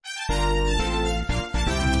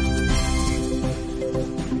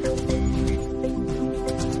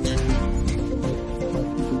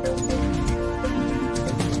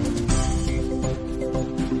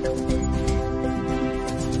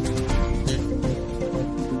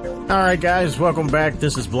All right, guys, welcome back.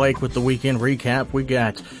 This is Blake with the Weekend Recap. We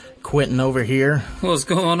got Quentin over here. What's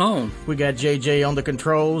going on? We got JJ on the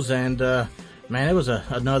controls, and, man, it was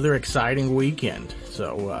another exciting weekend.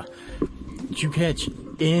 So, did you catch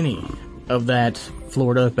any of that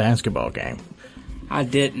Florida basketball game? I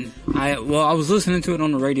didn't. I was listening to it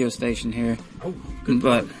on the radio station here. Oh, good.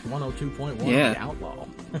 But 102.1, yeah. The Outlaw.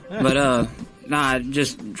 But,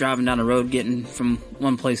 just driving down the road, getting from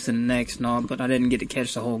one place to the next and all, but I didn't get to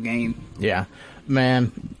catch the whole game. Yeah.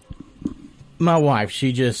 Man, my wife,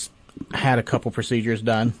 she just had a couple procedures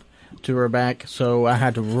done to her back, so I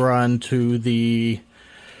had to run to the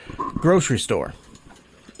grocery store.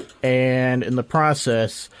 And in the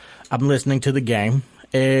process, I'm listening to the game,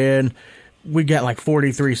 and we got like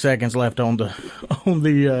 43 seconds left on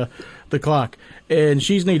the clock, and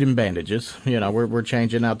she's needing bandages. You know, we're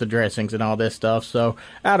changing out the dressings and all this stuff. So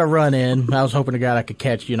I had to run in. I was hoping to God I could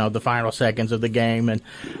catch, the final seconds of the game.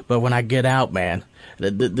 But when I get out, man,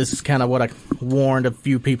 this is kind of what I warned a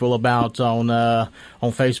few people about on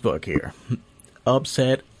Facebook here.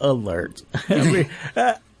 Upset alert.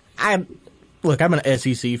 Look, I'm an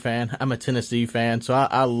SEC fan. I'm a Tennessee fan, so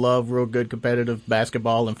I love real good competitive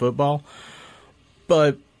basketball and football.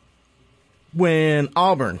 But when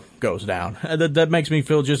Auburn goes down, that makes me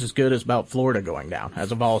feel just as good as about Florida going down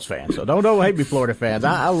as a Vols fan. So don't hate me, Florida fans.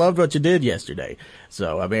 I loved what you did yesterday.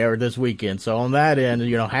 So, or this weekend. So on that end,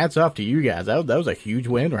 hats off to you guys. That was a huge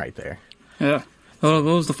win right there. Yeah. What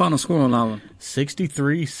was the final score on that one?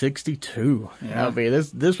 63-62. Yeah.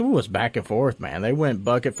 This one was back and forth, man. They went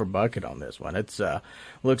bucket for bucket on this one. It's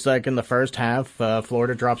looks like in the first half,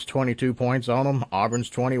 Florida drops 22 points on them.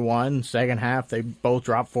 Auburn's 21. Second half, they both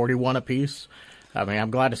dropped 41 apiece.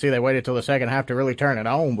 I'm glad to see they waited till the second half to really turn it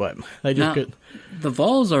on, but they just couldn't. The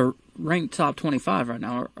Vols are ranked top 25 right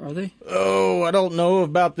now, are they? Oh, I don't know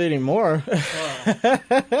about that anymore. I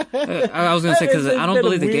was going to say, because I don't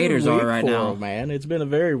believe the Gators are right now. Man, it's been a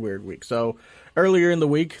very weird week. So earlier in the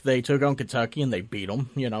week, they took on Kentucky and they beat them.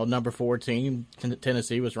 Number 4 team,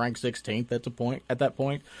 Tennessee was ranked 16th at that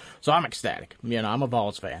point. So I'm ecstatic. I'm a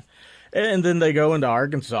Vols fan. And then they go into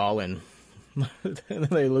Arkansas and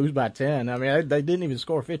they lose by 10. They didn't even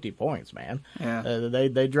score 50 points, man. Yeah.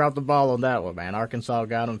 They dropped the ball on that one, man. Arkansas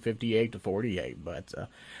got them 58-48. But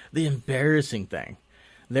the embarrassing thing,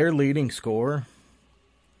 their leading scorer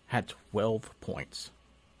had 12 points.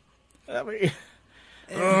 Now,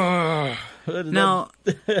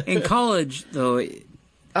 in college, though...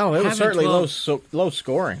 Oh, it was certainly low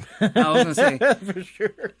scoring. I was going to say... For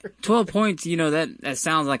sure. 12 points, that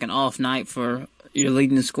sounds like an off night for your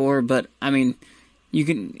leading scorer, but, you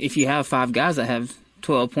can, if you have 5 guys that have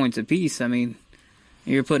 12 points apiece,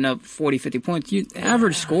 you're putting up 40, 50 points.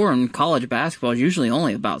 Average score in college basketball is usually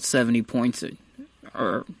only about 70 points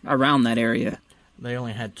or around that area. They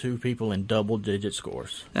only had 2 people in double-digit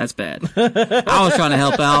scores. That's bad. I was trying to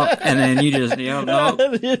help out, and then you just, no,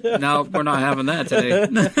 we're not having that today.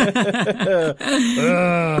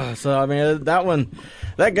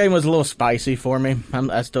 That game was a little spicy for me.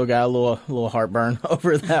 I still got a little heartburn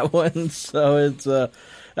over that one. So it's I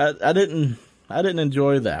didn't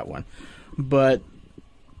enjoy that one. But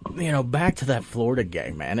back to that Florida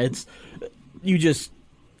game, man. You just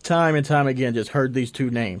time and time again just heard these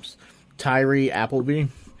 2 names. Tyree Appleby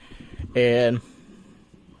and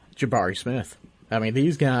Jabari Smith.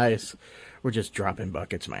 These guys were just dropping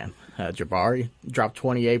buckets, man. Jabari dropped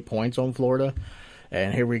 28 points on Florida.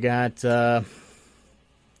 And here we got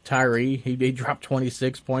Tyree. He dropped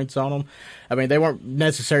 26 points on them. They weren't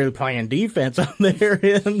necessarily playing defense on their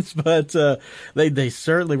ends, but they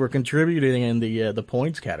certainly were contributing in the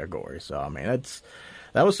points category. So,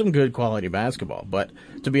 that was some good quality basketball. But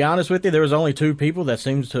to be honest with you, there was only 2 people that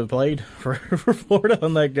seems to have played for Florida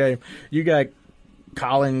on that game. You got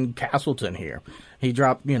Colin Castleton here. He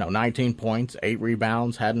dropped, 19 points, 8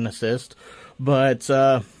 rebounds, had an assist. But those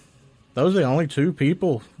are the only 2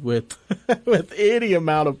 people with with any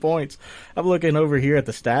amount of points. I'm looking over here at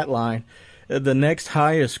the stat line. The next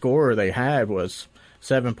highest scorer they had was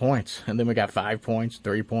 7 points. And then we got 5 points,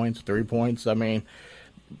 3 points, 3 points.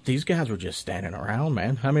 These guys were just standing around,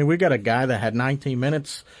 man. We got a guy that had 19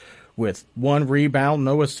 minutes with 1 rebound,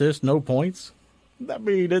 no assist, no points.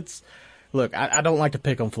 Look, I don't like to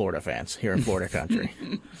pick on Florida fans here in Florida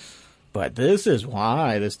country. But this is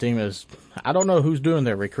why this team is, I don't know who's doing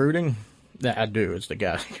their recruiting. I do. It's the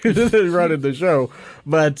guy who's running the show.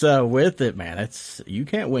 But with it, man, you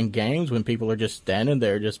can't win games when people are just standing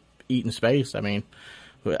there just eating space. I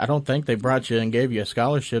don't think they brought you and gave you a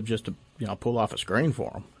scholarship just to pull off a screen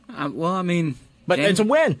for them. But it's a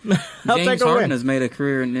win. I'll James take a Harden win. has made a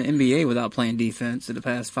career in the NBA without playing defense in the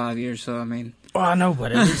past 5 years. So I mean, Well, I know,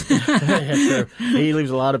 but yeah, he leaves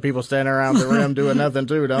a lot of people standing around the rim doing nothing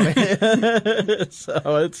too, don't he?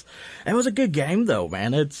 So it was a good game though,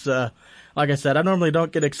 man. It's like I said, I normally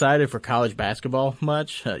don't get excited for college basketball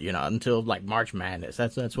much, until like March Madness.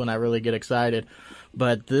 That's when I really get excited.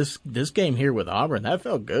 But this game here with Auburn, that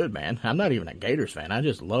felt good, man. I'm not even a Gators fan. I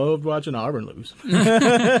just loved watching Auburn lose.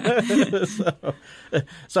 So,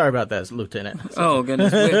 sorry about that, Lieutenant. oh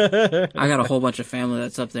goodness, I got a whole bunch of family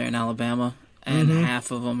that's up there in Alabama, and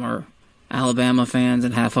half of them are Alabama fans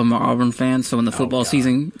and half of them are Auburn fans. So when the football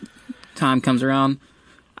season time comes around,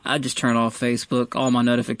 I just turn off Facebook, all my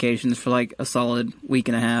notifications for like a solid week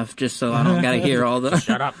and a half, just so I don't got to hear all the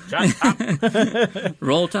Shut up.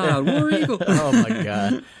 Roll Tide, War Eagle. Oh my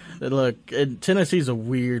God. Look, Tennessee's a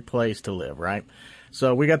weird place to live, right?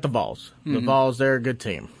 So we got the Vols. The Vols, they're a good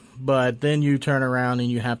team. But then you turn around and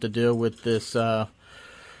you have to deal with this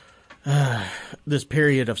this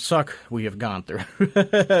period of suck we have gone through.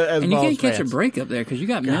 As And you Vols can't catch a fans. break up there because you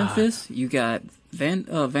got Memphis, you got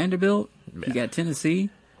Vanderbilt, you got Tennessee.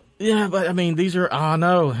 Yeah, but I mean, these are, oh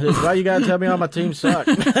no, why you gotta tell me all my teams suck?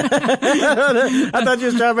 I thought you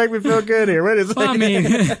was trying to make me feel good here. Wait a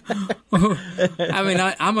second. Well,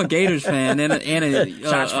 I'm a Gators fan and a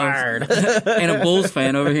Shots fired. and a Bulls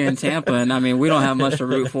fan over here in Tampa, and I mean, we don't have much to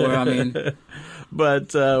root for. I mean,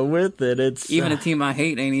 But with it, it's even a team I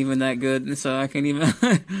hate ain't even that good, so I can't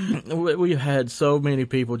even. we've had so many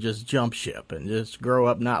people just jump ship and just grow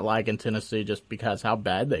up not liking Tennessee just because how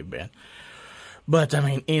bad they've been. But, I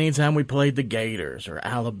mean, anytime we played the Gators or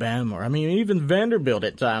Alabama, or, I mean, even Vanderbilt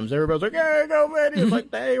at times, everybody's like, hey, go Vandy. It's like,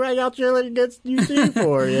 hey, why y'all cheering against UT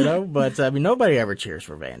for, But, I mean, nobody ever cheers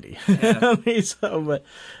for Vandy. Yeah. I mean, but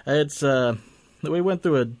it's, we went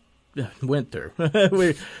through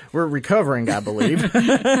we're recovering, I believe.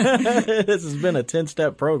 This has been a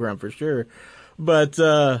 10-step program for sure. But,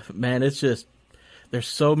 man, it's just, there's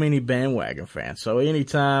so many bandwagon fans. So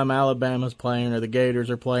anytime Alabama's playing or the Gators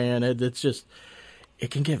are playing, it's just, it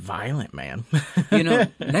can get violent, man.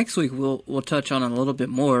 Next week we'll touch on it a little bit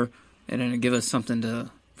more, and then give us something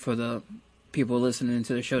for the people listening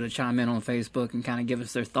to the show to chime in on Facebook and kind of give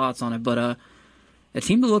us their thoughts on it. But a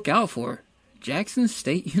team to look out for, Jackson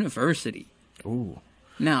State University. Ooh.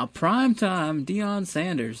 Now, primetime Deion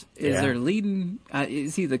Sanders is their leading.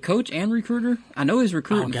 Is he the coach and recruiter? I know he's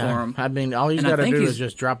recruiting for him. I mean, all he's And I got to think do he's- is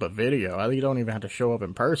just drop a video. I think you don't even have to show up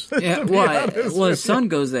in person. Yeah, to be honest well, his son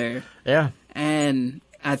goes there, Yeah. and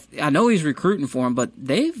I know he's recruiting for him, but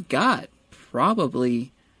they've got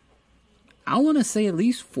probably, I want to say, at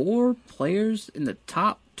least 4 players in the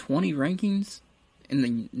top 20 rankings in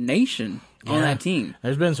the nation on Yeah. that team.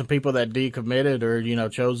 There's been some people that decommitted or,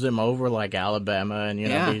 chose them over like Alabama and,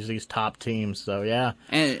 Yeah. these top teams. So, yeah.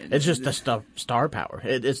 And It's just the star power.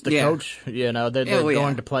 It's the Yeah. coach, they're Oh, yeah.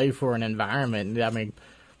 going to play for an environment. I mean,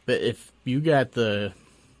 but if you got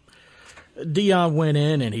Deion went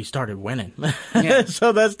in and he started winning. Yeah.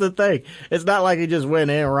 So that's the thing. It's not like he just went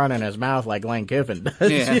in running his mouth like Lane Kiffin does.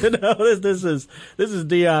 Yeah. This is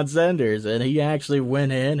Deion Sanders, and he actually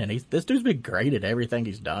went in, and this dude's been great at everything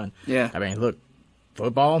he's done. Yeah. I mean, look,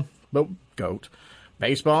 football, but GOAT.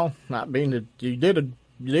 Baseball, you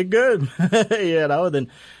did good.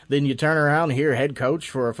 Then you turn around and you're head coach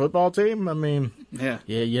for a football team. I mean, yeah.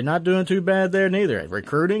 you're not doing too bad there neither.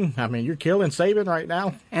 Recruiting, I mean, you're killing Saban right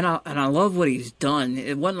now. And I love what he's done.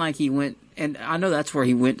 It wasn't like he went, and I know that's where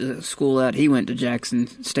he went to school at. He went to Jackson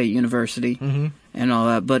State University and all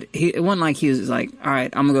that. But it wasn't like he was like, all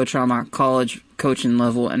right, I'm gonna go try my college coaching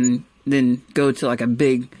level and then go to like a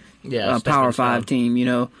big Power 5 team.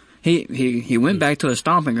 He went back to his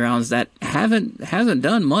stomping grounds that hasn't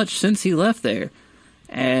done much since he left there,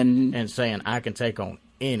 and saying I can take on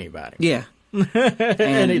anybody. yeah. And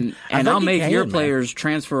think I'll he make can, your man. players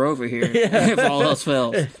transfer over here if all else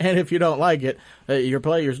fails. And if you don't like it, your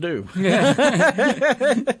players do.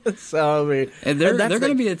 So I mean, And they're going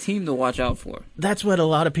to be a team to watch out for. That's what a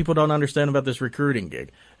lot of people don't understand about this recruiting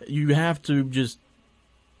gig. You have to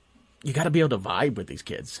you got to be able to vibe with these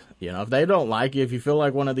kids. If they don't like you, if you feel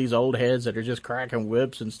like one of these old heads that are just cracking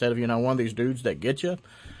whips instead of, one of these dudes that get you,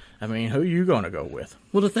 I mean, who are you going to go with?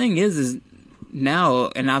 Well, the thing is now,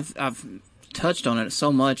 and I've touched on it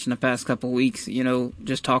so much in the past couple of weeks,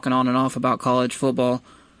 just talking on and off about college football.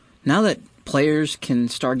 Now that players can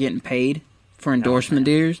start getting paid for endorsement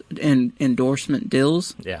deals,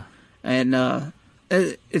 Yeah. and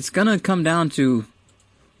it's going to come down to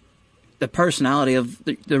the personality of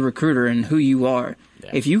the recruiter and who you are.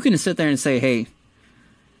 Yeah. If you can sit there and say, hey,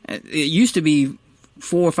 it used to be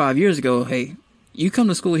 4 or 5 years ago, hey, you come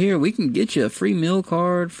to school here, we can get you a free meal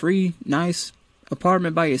card, free nice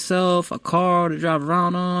apartment by yourself, a car to drive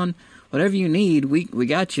around on, whatever you need. We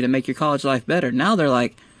got you to make your college life better. Now they're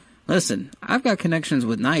like, listen, I've got connections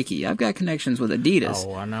with Nike. I've got connections with Adidas.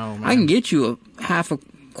 Oh, I know, man. I can get you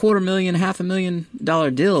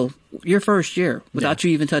 $250,000 deal your first year without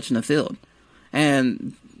you even touching the field.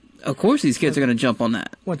 And of course these kids are going to jump on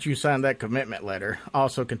that. Once you sign that commitment letter,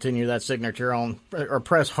 also continue that signature on, or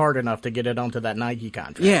press hard enough to get it onto that Nike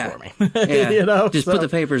contract for me. Yeah. Just put the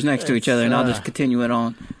papers next to each other, and I'll just continue it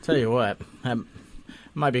on. Tell you what, I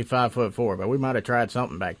might be 5'4", but we might have tried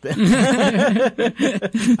something back then.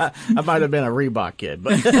 I might have been a Reebok kid,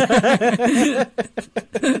 but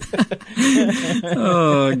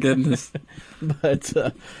oh goodness.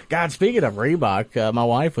 But God, speaking of Reebok, my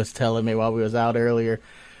wife was telling me while we was out earlier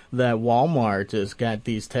that Walmart has got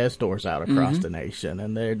these test stores out across the nation,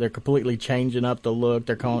 and they're completely changing up the look.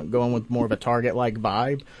 They're going with more of a Target-like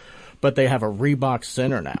vibe, but they have a Reebok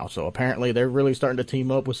center now. So apparently they're really starting to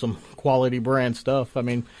team up with some quality brand stuff. I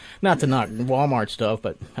mean, not to knock Walmart stuff,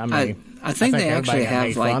 but I mean, I think they actually have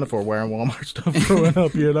made fun for wearing Walmart stuff growing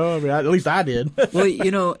up. You know, I mean, at least I did. Well,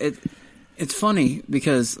 you know, it's funny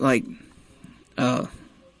because like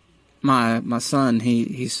my son,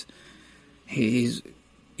 he's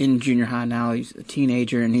in junior high now. He's a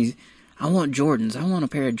teenager, and I want Jordans. I want a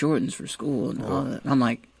pair of Jordans for school. And all that. I'm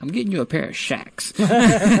like, I'm getting you a pair of Shaqs.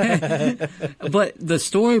 But the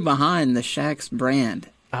story behind the Shaqs brand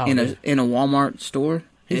in a Walmart store.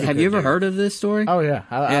 Have you ever heard of this story? Oh yeah,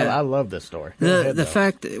 I love this story. The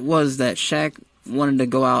fact was that Shaq wanted to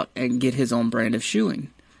go out and get his own brand of shoeing.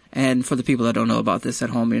 And for the people that don't know about this at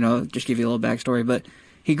home, you know, just give you a little backstory. But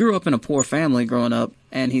he grew up in a poor family growing up,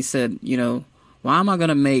 and he said, you know, why am I going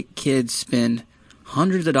to make kids spend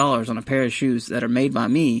hundreds of dollars on a pair of shoes that are made by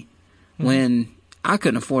me when I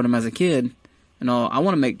couldn't afford them as a kid? And I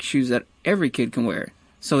want to make shoes that every kid can wear.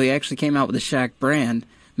 So he actually came out with the Shaq brand,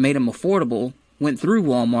 made them affordable, went through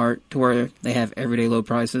Walmart to where they have everyday low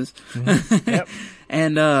prices, Yep.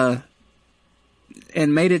 and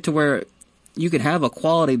made it to where you could have a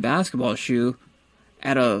quality basketball shoe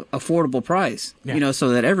at a affordable price, you know, so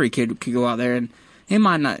that every kid could go out there and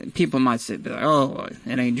people might say, oh,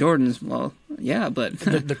 it ain't Jordans. Well, yeah, but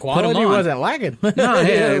the quality wasn't lacking. No,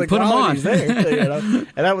 yeah, the put them on. There, you know?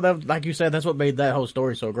 And that, like you said, that's what made that whole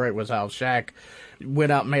story so great, was how Shaq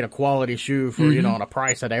went out and made a quality shoe for, you know, on a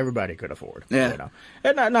price that everybody could afford. Yeah. You know?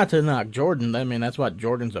 And not to knock Jordan. I mean, that's what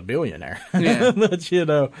Jordan's a billionaire. Yeah. But, you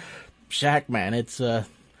know, Shaq, man, he's a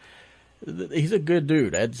good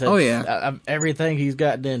dude. Everything he's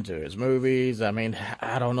gotten into, his movies. I mean,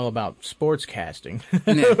 I don't know about sports casting,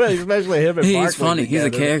 especially him and he's Barkley funny. together.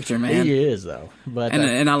 He's a character, man. He is, though. But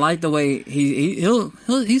and I like the way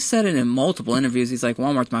he said it in multiple interviews. He's like,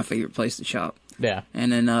 Walmart's my favorite place to shop. Yeah.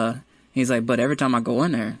 And then he's like, but every time I go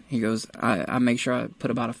in there, he goes, I make sure I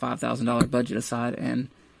put about a $5,000 budget aside, and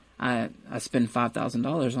I spend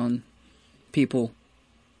 $5,000 on people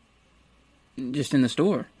just in the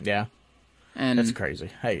store. Yeah. And that's crazy.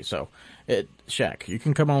 Hey, so Shaq, you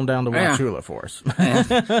can come on down to Wauchula for us.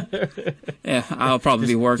 Yeah, I'll probably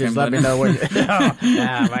be working. Just let me know when. Man,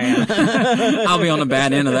 I'll be on the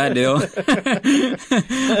bad end of that deal.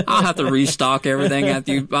 I'll have to restock everything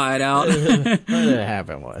after you buy it out. What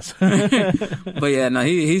happened was. But yeah, no,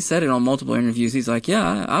 he said it on multiple interviews. He's like,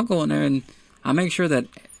 yeah, I'll go in there and I make sure that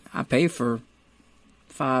I pay for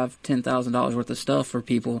 $5,000-$10,000 worth of stuff for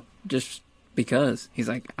people just because. He's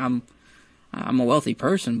like, I'm a wealthy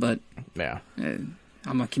person, but yeah,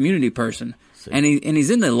 I'm a community person, and he's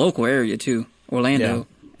in the local area too, Orlando,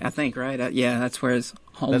 yeah. I think, right? Yeah, that's where his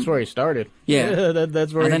home. That's where he started. Yeah,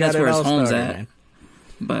 that's where I think that's where his home's started, at. Man.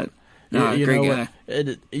 But no, great guy.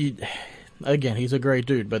 Again, he's a great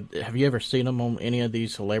dude. But have you ever seen him on any of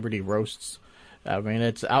these celebrity roasts? I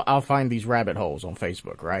mean, I'll find these rabbit holes on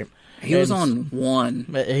Facebook, right? He was on one.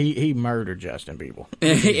 He murdered Justin Bieber.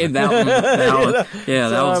 That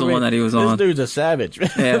was the one that he was on. This dude's a savage.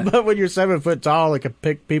 Yeah. But when you're 7 foot tall and can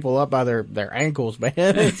pick people up by their ankles,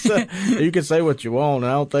 man, you can say what you want.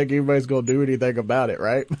 And I don't think anybody's gonna do anything about it,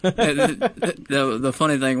 right? The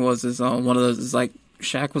funny thing was one of those is like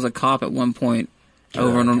Shaq was a cop at one point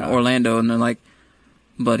over in Orlando, and they're like,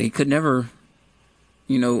 but he could never,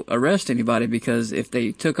 arrest anybody because if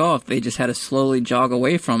they took off, they just had to slowly jog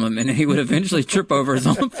away from him, and he would eventually trip over his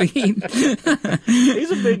own feet.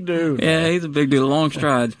 He's a big dude. Yeah, he's a big dude, long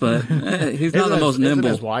strides, but he's not the most nimble.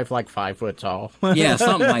 Isn't his wife like 5 foot tall? Yeah,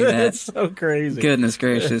 something like that. It's so crazy. Goodness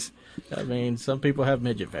gracious. I mean, some people have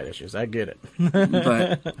midget fetishes. I get it.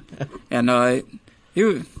 But yeah, no,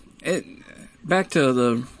 back to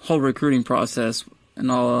the whole recruiting process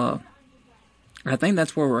and all. I think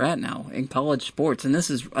that's where we're at now in college sports, and this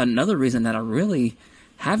is another reason that I really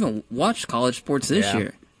haven't watched college sports this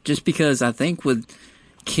year. Just because I think with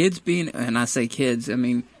kids being, and I say kids, I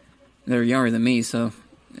mean they're younger than me, so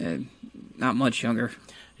not much younger.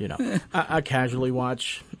 I casually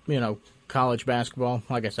watch, college basketball.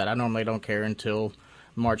 Like I said, I normally don't care until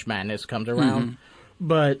March Madness comes around.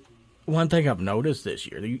 But one thing I've noticed this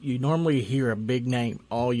year, you normally hear a big name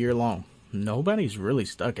all year long. Nobody's really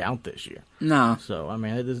stuck out this year. No. So, I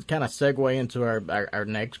mean, it is kind of segue into our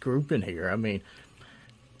next group in here. I mean,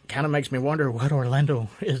 kind of makes me wonder what Orlando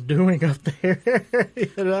is doing up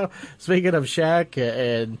there. Speaking of Shaq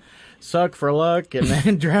and suck for luck and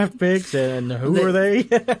then draft picks, and who are they?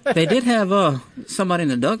 They did have somebody in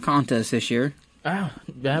the dunk contest this year. Oh,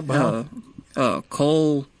 yeah, well.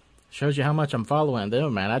 Cole. Shows you how much I'm following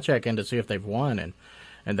them, man. I check in to see if they've won,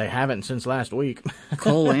 and they haven't since last week.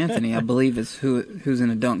 Cole Anthony, I believe, is who's in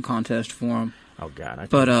a dunk contest for him. Oh God!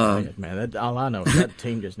 Man, all I know is that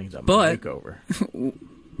team just needs a makeover.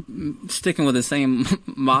 Sticking with the same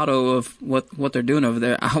motto of what they're doing over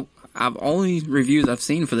there, I've only reviews I've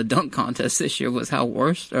seen for the dunk contest this year was how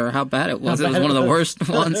bad it was. It was one of the worst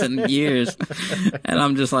ones in years, and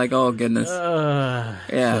I'm just like, oh goodness,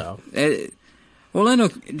 yeah. So. Orlando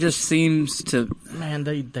just seems to... Man,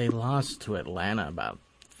 they lost to Atlanta about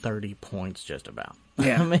 30 points just about.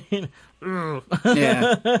 Yeah. I mean...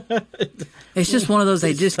 Yeah. It's just one of those,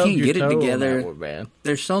 they just can't get it together. Man.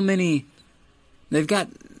 There's so many... They're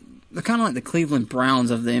kind of like the Cleveland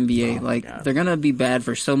Browns of the NBA. They're going to be bad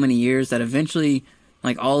for so many years that eventually...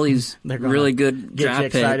 Like, all these really good draft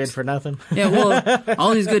picks. Get you excited for nothing? Yeah, well,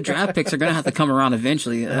 all these good draft picks are going to have to come around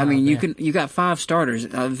eventually. I mean, you got 5 starters.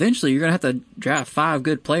 Eventually, you're going to have to draft 5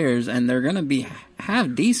 good players, and they're going to be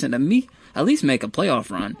half decent. At least make a playoff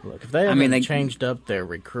run. Look, if they haven't changed up their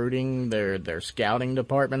recruiting, their scouting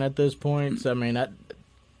department at this point, I mean,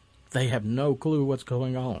 they have no clue what's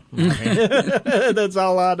going on. I mean, that's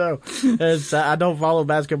all I know. I don't follow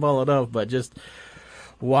basketball enough, but just...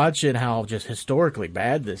 watching how just historically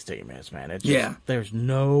bad this team is, man. There's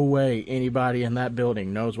no way anybody in that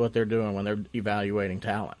building knows what they're doing when they're evaluating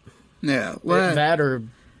talent. Yeah, well, that or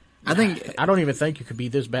I don't even think you could be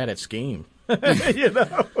this bad at scheme. I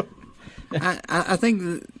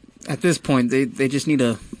think at this point they just need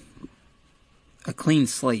a clean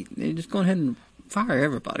slate. They just go ahead and fire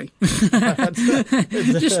everybody.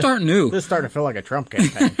 Just start new. This is starting to feel like a Trump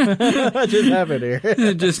campaign. Just have it here.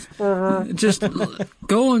 just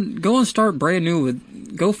go and start brand new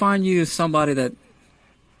go find you somebody that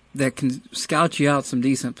can scout you out some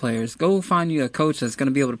decent players. Go find you a coach that's going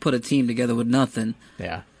to be able to put a team together with nothing.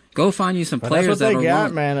 Yeah. Go find you some players that are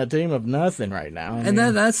got, man, a team of nothing right now. And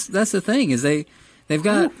that's the thing is they've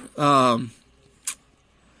got I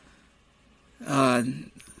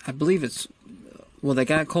believe it's. Well, they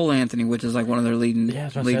got Cole Anthony, which is like one of their leading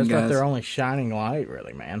guys. That's their only shining light,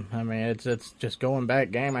 really, man. I mean, it's just going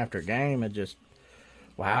back game after game. It just,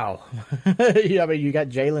 wow. I mean, you got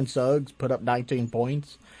Jalen Suggs put up 19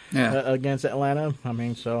 points against Atlanta. I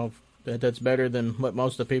mean, so that's better than what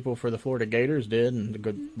most of the people for the Florida Gators did, and the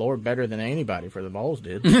good Lord, better than anybody for the Vols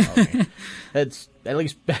did. So, I mean, it's at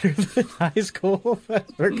least better than high school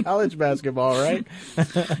for college basketball, right?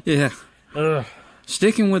 Yeah. Ugh.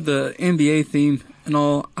 Sticking with the NBA theme and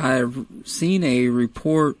all, I've seen a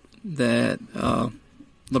report that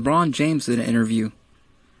LeBron James did an interview,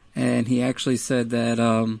 and he actually said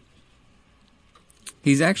that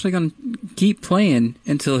he's actually going to keep playing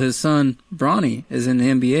until his son Bronny is in the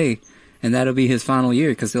NBA, and that'll be his final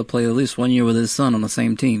year because he'll play at least 1 year with his son on the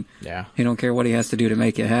same team. Yeah, he don't care what he has to do to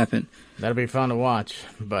make it happen. That'll be fun to watch,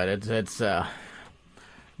 but it's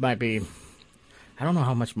might be. I don't know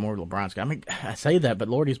how much more LeBron's got. I mean, I say that, but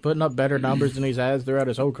Lord, he's putting up better numbers than he's had throughout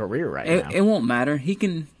his whole career now. It won't matter. He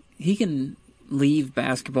can leave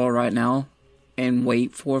basketball right now and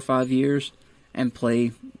wait 4 or 5 years and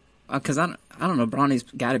play. Because I don't know. Bronny's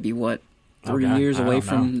got to be, 3 years away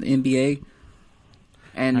from the NBA?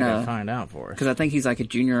 And I gotta find out for us. Because I think he's like a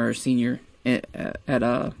junior or a senior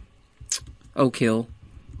at Oak Hill,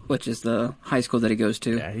 which is the high school that he goes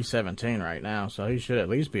to. Yeah, he's 17 right now, so he should at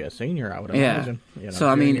least be a senior, I would imagine. So,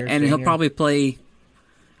 I mean, and he'll probably play,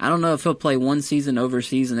 I don't know if he'll play one season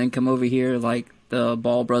overseas and then come over here like the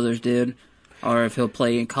Ball brothers did, or if he'll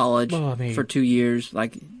play in college for 2 years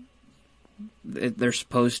like they're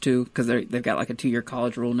supposed to, because they've got like a 2-year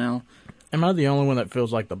college rule now. Am I the only one that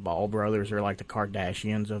feels like the Ball brothers are like the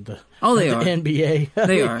Kardashians of the, they are. NBA?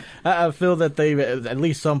 They are. I feel that they at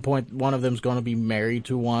least some point one of them's going to be married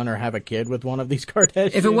to one or have a kid with one of these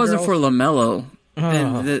Kardashians. If it wasn't for LaMelo,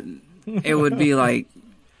 it would be like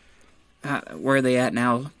where are they at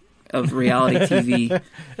now? of reality TV.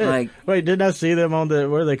 Like, wait, didn't I see them on the,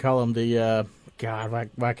 what do they call them? The, God,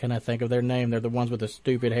 why can't I think of their name? They're the ones with the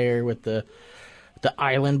stupid hair with the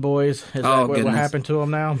Island Boys. Is that what happened to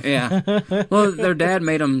them now? Yeah. Well, their dad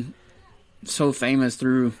made them so famous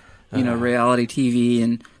through, reality TV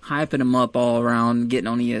and hyping them up all around, getting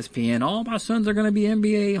on ESPN. Oh, my sons are going to be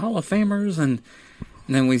NBA Hall of Famers. And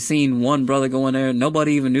then we seen one brother go in there.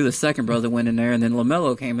 Nobody even knew the second brother went in there. And then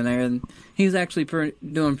LaMelo came in there, and he's actually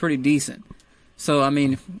doing pretty decent. So, I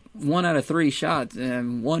mean, 1 out of 3 shots,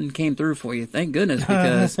 and one came through for you. Thank goodness,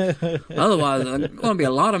 because otherwise, there's going to be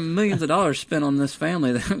a lot of millions of dollars spent on this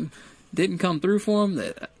family that didn't come through for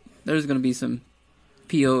them. There's going to be some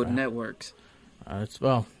PO'd networks.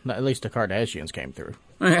 Well, at least the Kardashians came through.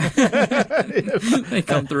 They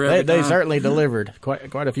come through every They time. certainly delivered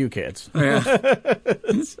quite a few kids. Yeah.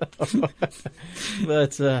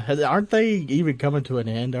 But aren't they even coming to an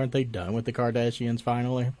end? Aren't they done with the Kardashians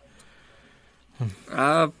finally?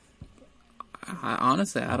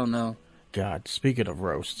 Honestly, I don't know. God, speaking of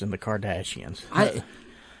roasts and the Kardashians.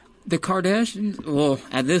 The Kardashians, well,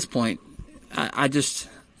 at this point, I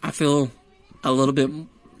feel a little bit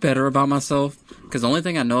better about myself, because the only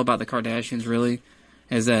thing I know about the Kardashians really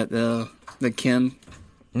is that the Kim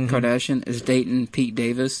Kardashian is dating Pete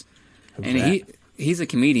Davis. Who's and that? he's a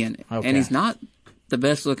comedian, Okay. and he's not the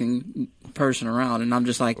best looking person around, and I'm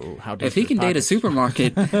just like, how if he can date a pockets.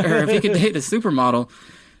 supermarket, or if he can date a supermodel,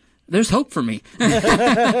 there's hope for me. Wait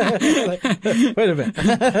a minute.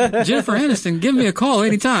 Jennifer Aniston, give me a call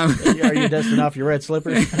anytime. Are you dusting off your red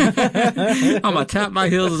slippers? I'm gonna tap my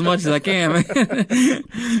heels as much as I can, man.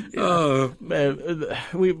 Oh,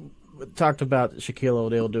 We talked about Shaquille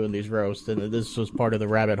O'Neal doing these roasts, and this was part of the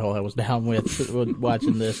rabbit hole I was down with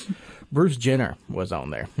watching this. Bruce Jenner was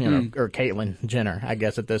on there, or Caitlyn Jenner, I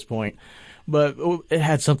guess at this point. But it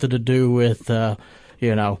had something to do with,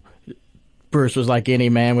 Bruce was like any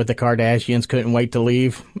man with the Kardashians, couldn't wait to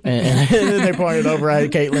leave. And then they pointed over at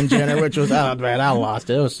Caitlyn Jenner, which was, oh, man, I lost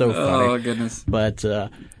it. It was so funny. oh goodness. But,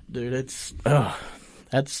 dude,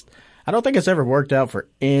 I don't think it's ever worked out for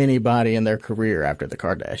anybody in their career after the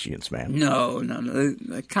Kardashians, man. No.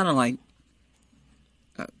 Kind of like,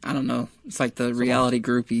 I don't know. It's like the reality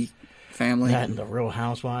groupie family. That and the Real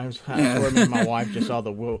Housewives. Yeah. I swear, me and my wife just saw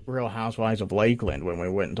the Real Housewives of Lakeland when we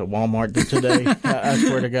went into Walmart today. I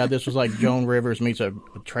swear to God, this was like Joan Rivers meets a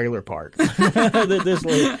trailer park. this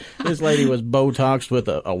lady was Botoxed with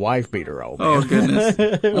a wife beater on. Oh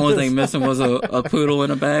goodness. Only thing missing was a poodle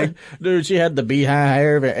in a bag. Dude, she had the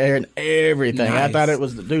beehive hair and everything. Nice. I thought it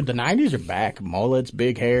was, dude, the 90s are back. Mullets,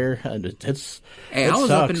 big hair. Hey, I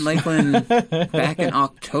was up in Lakeland back in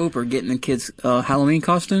October getting the kids Halloween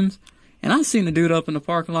costumes, and I seen a dude up in the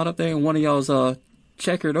parking lot up there in one of y'all's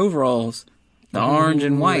checkered overalls, the orange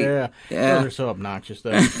and white. Yeah. Yeah. Those are so obnoxious,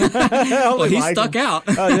 though. Well, he stuck out.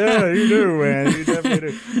 Oh, yeah, you do, man. You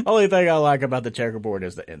definitely do. Only thing I like about the checkerboard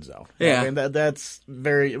is the end zone. Yeah. I mean, that's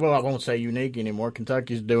very, well, I won't say unique anymore.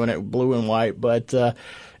 Kentucky's doing it blue and white, but,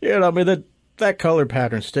 that color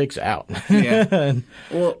pattern sticks out. Yeah.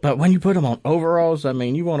 Well, but when you put them on overalls, I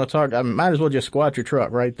mean, you want to talk, I might as well just squat your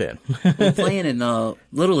truck right then. playing in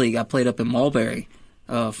Little League, I played up in Mulberry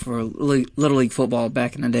for Little League football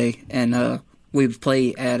back in the day, and we'd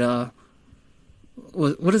play at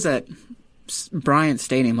what is that Bryant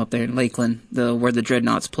Stadium up there in Lakeland, where the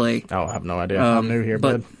Dreadnoughts play. Oh, I have no idea. I'm new here,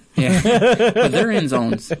 but bud. yeah, but their end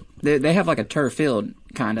zones, they have like a turf field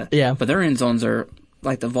kind of. Yeah. But their end zones are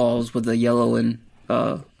like the Vols with the yellow and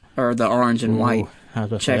or the orange and white. I was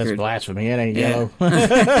about to say, that's checkered. blasphemy. It ain't Yeah. yellow.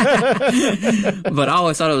 But I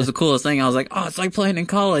always thought it was the coolest thing. I was like, oh, it's like playing in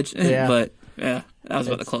college. Yeah. But yeah, that was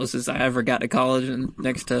about the closest I ever got to college, and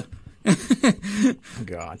next to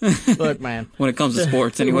God. Look, man. when it comes to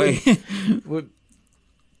sports anyway.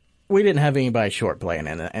 We didn't have anybody short playing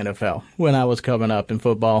in the NFL when I was coming up in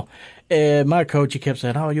football. And my coach, he kept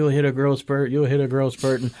saying, oh, you'll hit a growth spurt, you'll hit a growth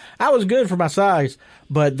spurt. And I was good for my size,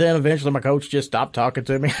 but then eventually my coach just stopped talking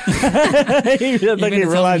to me. I think he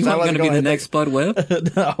realized I wasn't going to be the hit next Spud Webb.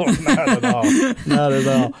 No, not at all. Not at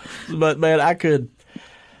all. But, man, the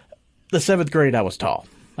 7th grade, I was tall.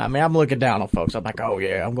 I mean, I'm looking down on folks. I'm like, oh,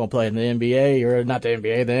 yeah, I'm going to play in the NBA, or not the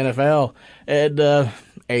NBA, the NFL. And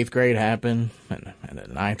 8th grade happened, and then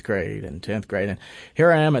 9th grade, and 10th grade. And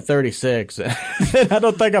here I am at 36. And I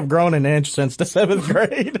don't think I've grown an inch since the 7th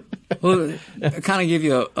grade. Well, I kind of give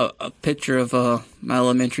you a picture of my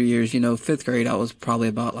elementary years. 5th grade, I was probably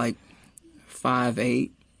about like 5'8",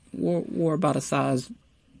 wore about a size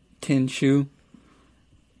 10 shoe.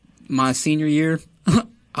 My senior year,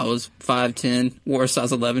 I was 5'10", wore a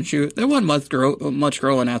size 11 shoe. There wasn't much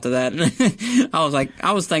growing after that.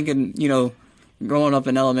 I was thinking, growing up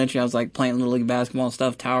in elementary, I was like playing Little League basketball and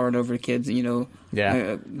stuff, towering over kids,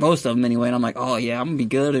 Yeah. Most of them anyway. And I'm like, oh yeah, I'm going to be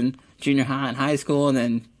good in junior high and high school. And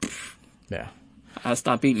then Yeah. I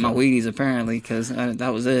stopped eating my Wheaties apparently because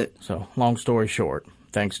that was it. So, long story short,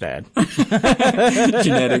 thanks, Dad.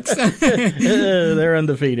 Genetics. They're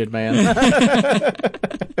undefeated, man.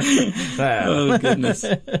 Oh, goodness.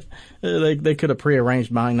 They could have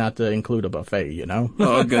prearranged mine not to include a buffet,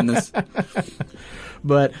 Oh, goodness.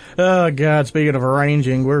 But, oh, God, speaking of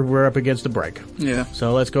arranging, we're up against the break. Yeah.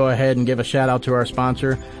 So let's go ahead and give a shout out to our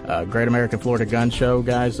sponsor, Great American Florida Gun Show.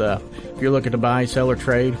 Guys, if you're looking to buy, sell, or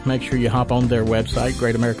trade, make sure you hop on their website,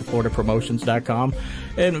 GreatAmericanFloridaPromotions.com,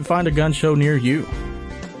 and find a gun show near you.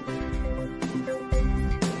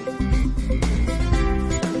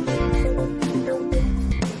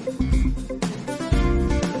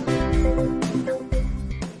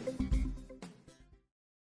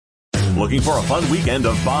 Looking for a fun weekend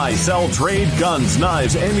of buy, sell, trade, guns,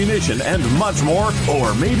 knives, ammunition, and much more?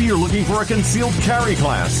 Or maybe you're looking for a concealed carry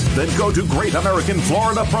class? Then go to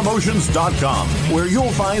GreatAmericanFloridaPromotions.com, where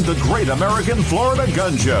you'll find the Great American Florida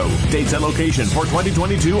Gun Show. Dates and location for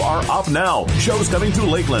 2022 are up now. Shows coming to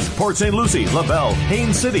Lakeland, Port St. Lucie, LaBelle,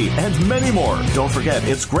 Haines City, and many more. Don't forget,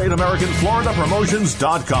 it's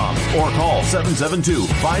GreatAmericanFloridaPromotions.com or call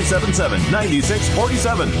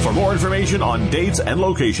 772-577-9647 for more information on dates and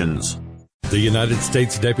locations. The United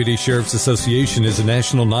States Deputy Sheriff's Association is a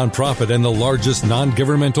national nonprofit and the largest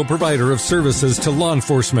non-governmental provider of services to law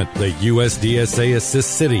enforcement. The USDSA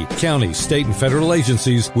assists city, county, state, and federal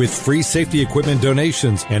agencies with free safety equipment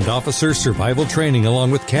donations and officer survival training,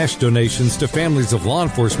 along with cash donations to families of law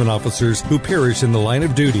enforcement officers who perish in the line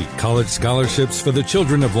of duty, college scholarships for the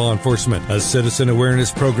children of law enforcement, a citizen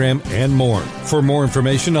awareness program, and more. For more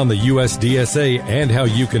information on the USDSA and how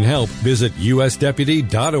you can help, visit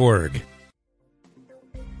usdeputy.org.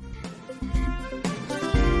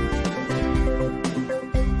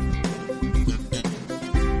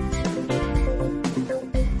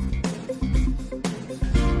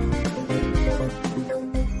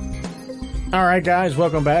 All right, guys,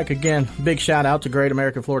 welcome back. Again, big shout out to Great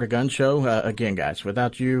American Florida Gun Show. Again, guys,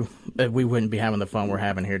 without you, we wouldn't be having the fun we're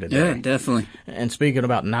having here today. Yeah, definitely. And speaking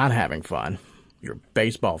about not having fun, your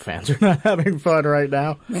baseball fans are not having fun right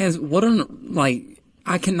now. Man,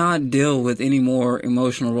 I cannot deal with any more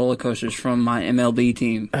emotional roller coasters from my MLB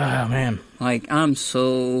team. Oh, man. I'm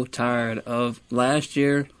so tired of last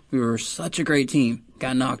year. We were such a great team.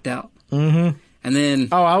 Got knocked out. Mm-hmm. And then,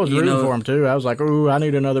 I was rooting for him too. I was like, "Ooh, I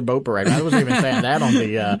need another boat parade." I wasn't even saying that on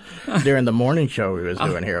the during the morning show we was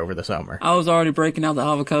doing here over the summer. I was already breaking out the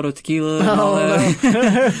avocado tequila and all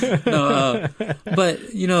that. No, but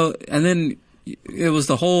and then it was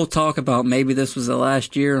the whole talk about maybe this was the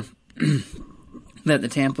last year that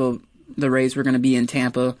the Rays were going to be in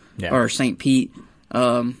Tampa or St. Pete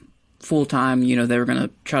full time. They were going to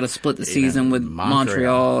try to split the season with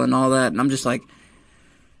Montreal and all that. And I'm just like.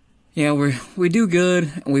 Yeah, we do good.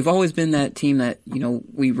 We've always been that team that,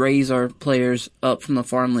 we raise our players up from the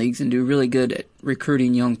farm leagues and do really good at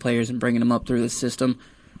recruiting young players and bringing them up through the system.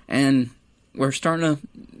 And we're starting to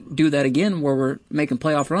do that again where we're making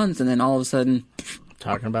playoff runs and then all of a sudden...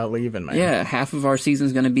 Talking about leaving, man. Yeah, half of our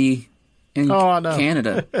season's going to be in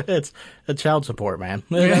Canada. It's a child support, man.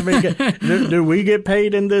 Do we get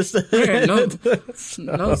paid in this? No, that's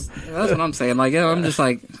what I'm saying. I'm just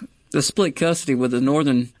like, the split custody with the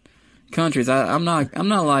northern... countries, I'm not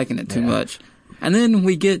liking it too much. And then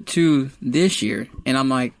we get to this year, and I'm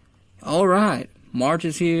like, all right, March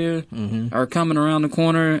is here, or coming around the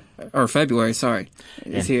corner, or February, sorry,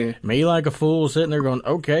 is here. Me like a fool sitting there going,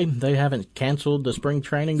 okay, they haven't canceled the spring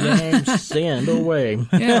training games, send away.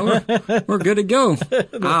 Yeah, we're good to go.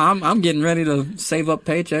 I'm getting ready to save up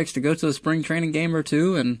paychecks to go to a spring training game or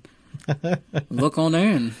two and look on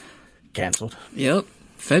there and... Canceled. Yep.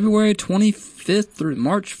 February 25th through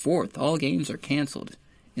March 4th, all games are canceled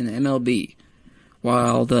in the MLB,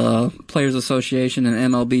 while the Players Association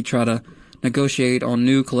and MLB try to negotiate on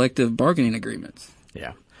new collective bargaining agreements.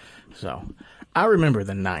 Yeah. So, I remember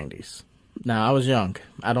the 90s. Now, I was young.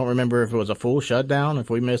 I don't remember if it was a full shutdown,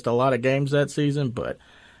 if we missed a lot of games that season, but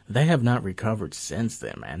they have not recovered since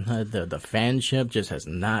then, man. The fanship just has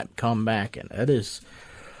not come back, and it is...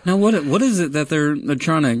 Now, what is it that they're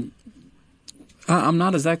trying to... I'm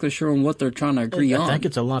not exactly sure on what they're trying to agree on. I think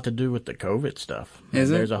it's a lot to do with the COVID stuff. Is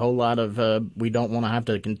it? There's a whole lot of, we don't want to have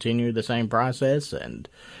to continue the same process, and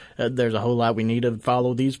there's a whole lot we need to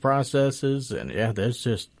follow these processes, and there's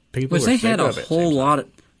just people who are sick of it. They had a whole lot of,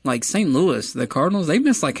 like St. Louis, the Cardinals, they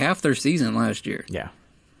missed like half their season last year. Yeah.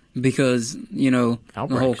 Because, Outbreaks.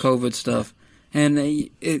 The whole COVID stuff. And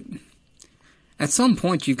at some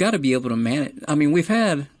point you've got to be able to manage. I mean, we've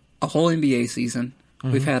had a whole NBA season.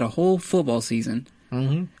 Mm-hmm. We've had a whole football season.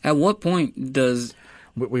 Mm-hmm. At what point does...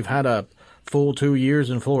 We've had a full 2 years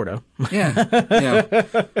in Florida. Yeah.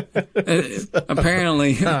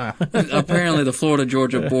 Apparently the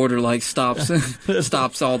Florida-Georgia border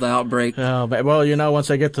stops all the outbreak. Oh, well, once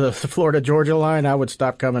they get to the Florida-Georgia line, I would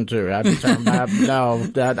stop coming too. I don't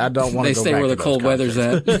want to go back. They stay where the cold weather's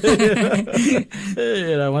at.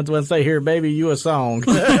 Once they hear "Baby, You a Song,"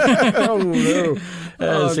 oh no.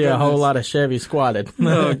 I see a whole lot of Chevy squatted.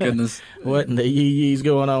 Oh, goodness. What in the yee-yee's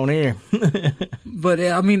going on here? But,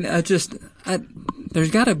 I mean, there's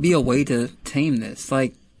got to be a way to tame this.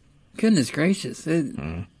 Like, goodness gracious.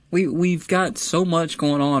 We've got so much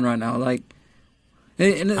going on right now. Like,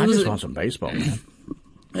 I just want some baseball, man.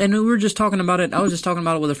 And we were just talking about it. I was just talking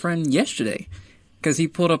about it with a friend yesterday. Because he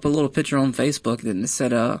pulled up a little picture on Facebook and it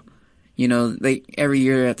said, every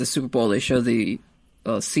year at the Super Bowl, they show the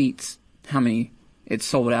seats, how many it's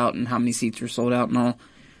sold out and how many seats are sold out and all.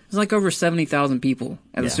 It's like over 70,000 people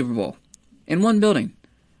at the Super Bowl in one building.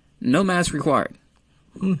 No mask required.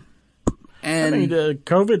 And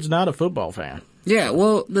COVID's not a football fan. Yeah,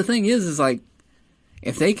 well, the thing is like,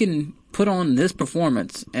 if they can put on this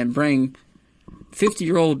performance and bring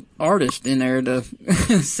 50-year-old artists in there to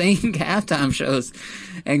sing halftime shows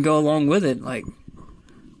and go along with it, like,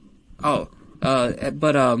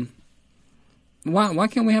 why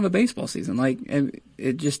can't we have a baseball season? Like,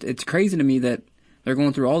 it's crazy to me that they're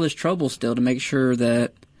going through all this trouble still to make sure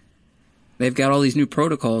that they've got all these new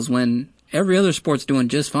protocols when every other sport's doing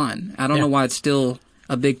just fine. I don't know why it's still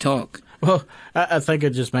a big talk. Well, I think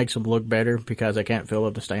it just makes them look better because they can't fill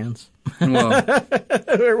up the stands. Well,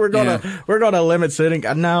 we're gonna limit sitting.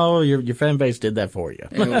 No, your fan base did that for you.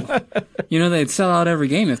 They'd sell out every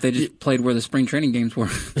game if they just played where the spring training games were.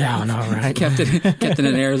 Yeah, I know, right? kept it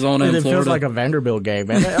in Arizona and Florida. It feels like a Vanderbilt game,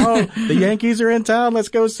 man. Oh, the Yankees are in town. Let's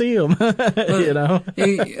go see them.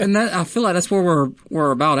 And I feel like that's where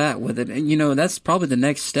we're about at with it. And that's probably the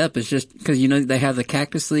next step is just because they have the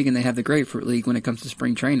Cactus League and they have the Grapefruit League when it comes to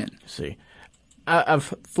spring training. See.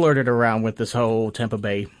 I've flirted around with this whole Tampa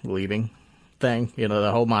Bay leaving thing.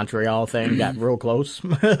 The whole Montreal thing got real close,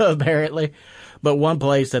 apparently. But one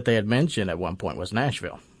place that they had mentioned at one point was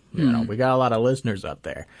Nashville. We got a lot of listeners up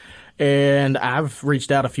there. And I've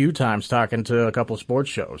reached out a few times talking to a couple of sports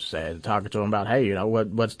shows and talking to them about, hey,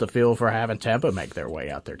 what's the feel for having Tampa make their way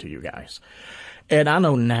out there to you guys? And I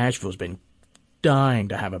know Nashville's been dying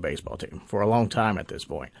to have a baseball team for a long time at this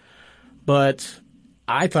point. But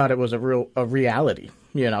I thought it was a reality.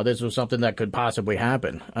 This was something that could possibly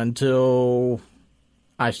happen until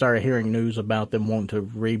I started hearing news about them wanting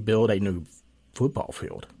to rebuild a new football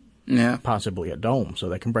field. Yeah. Possibly a dome so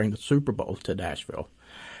they can bring the Super Bowl to Nashville.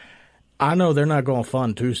 I know they're not going to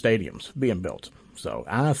fund 2 stadiums being built. So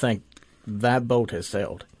I think that boat has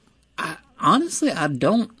sailed. Honestly, I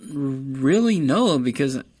don't really know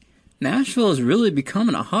because Nashville is really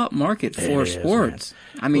becoming a hot market for sports.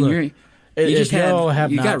 Man. I mean, Look,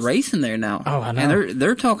 you got racing there now. Oh, I know. And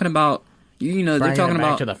they're talking about they're talking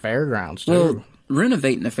about to the fairgrounds too. Well,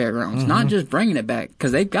 renovating the fairgrounds, not just bringing it back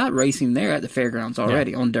because they've got racing there at the fairgrounds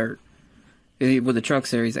already on dirt with the truck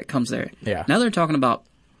series that comes there. Yeah. Now they're talking about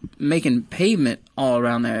making pavement all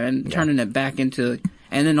around there and turning it back into.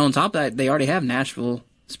 And then on top of that, they already have Nashville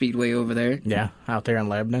Speedway over there. Yeah, out there in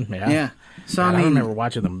Lebanon. Yeah. Yeah. So I remember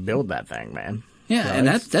watching them build that thing, man. Yeah, and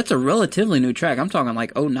that's a relatively new track. I'm talking like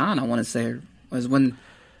 2009, I want to say, was when,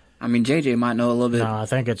 JJ might know a little bit. No, I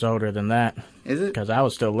think it's older than that. Is it? Because I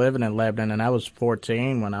was still living in Lebanon, and I was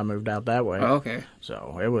 14 when I moved out that way. Oh, okay.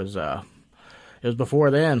 So it was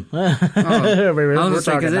before then. We're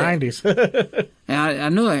talking 90s. Yeah, I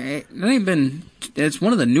know it ain't been, it's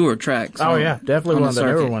one of the newer tracks. Oh, yeah, definitely one of the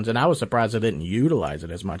newer ones, and I was surprised they didn't utilize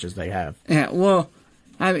it as much as they have. Yeah, well,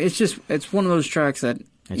 it's one of those tracks that,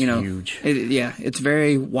 it's huge. It's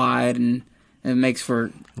very wide and it makes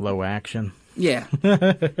for low action. Yeah,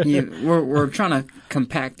 we're trying to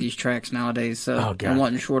compact these tracks nowadays, so I'm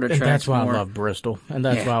wanting shorter tracks. That's why I love Bristol, and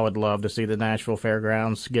that's why I would love to see the Nashville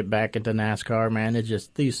Fairgrounds get back into NASCAR. Man, it's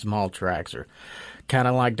just these small tracks are kind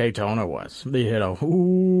of like Daytona was. That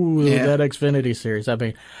Xfinity Series.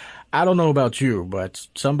 I don't know about you, but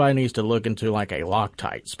somebody needs to look into like a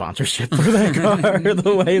Loctite sponsorship for that car.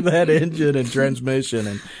 The way that engine and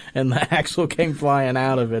transmission and the axle came flying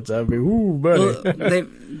out of it. So buddy. Well,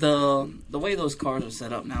 the way those cars are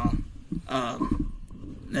set up now,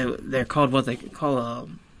 they're called what they call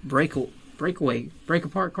breakaway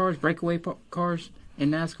cars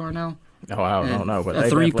in NASCAR now. Oh, I don't know, but a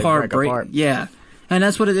 3-part break. Yeah, and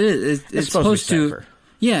that's what it is. It's supposed to.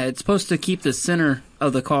 Yeah, it's supposed to keep the center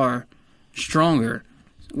of the car stronger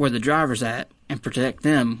where the driver's at and protect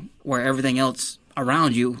them where everything else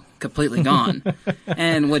around you completely gone.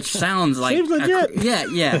 And which sounds like Seems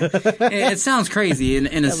legit. yeah. It sounds crazy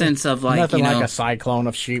in a sense of like, Nothing you know, like a cyclone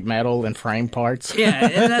of sheet metal and frame parts. yeah,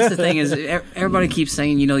 and that's the thing is everybody keeps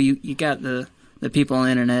saying, you know, you got the people on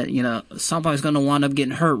the internet, you know, somebody's going to wind up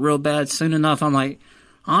getting hurt real bad soon enough. I'm like,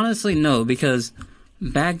 honestly, no, because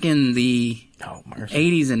back in the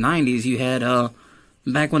 80s and 90s, you had,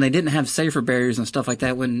 back when they didn't have safer barriers and stuff like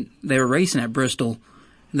that, when they were racing at Bristol,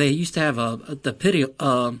 they used to have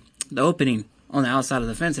the opening on the outside of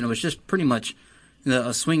the fence, and it was just pretty much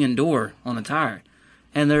a swinging door on a tire.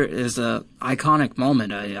 And there is a iconic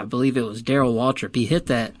moment. I believe it was Darrell Waltrip. He hit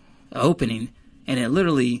that opening, and it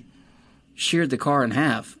literally sheared the car in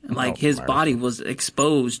half. Like his body was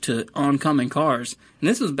exposed to oncoming cars. And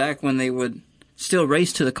this was back when they would still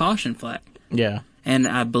race to the caution flag. Yeah. And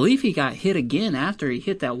I believe he got hit again after he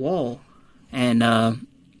hit that wall, and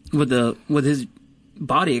with his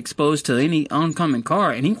body exposed to any oncoming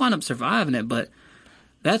car, and he wound up surviving it. But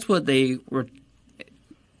that's what they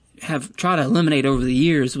have tried to eliminate over the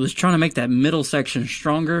years, was trying to make that middle section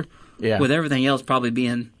stronger, with everything else probably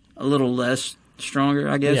being a little less stronger,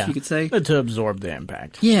 I guess you could say. To absorb the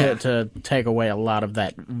impact. Yeah. To take away a lot of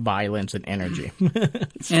that violence and energy.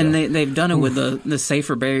 And they've done it with the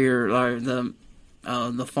safer barrier, or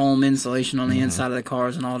the foam insulation on the inside of the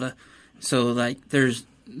cars and all the, so like there's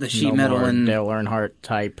the sheet metal and Dale Earnhardt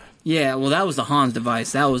type. Yeah, well, that was the Hans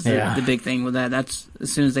device. That was the big thing with that. That's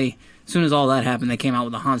as soon as all that happened, they came out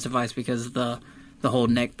with the Hans device because of the whole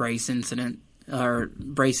neck brace incident, or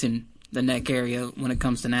bracing the neck area when it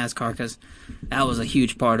comes to NASCAR, because that was a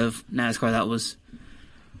huge part of NASCAR that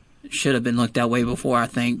should have been looked at way before, I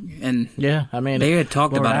think. And yeah, I mean, they had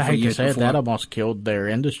talked about it for years before. before. That almost killed their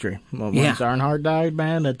industry. Once Earnhardt died,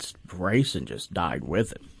 man, it's racing just died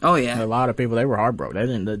with it. Oh yeah, a lot of people, they were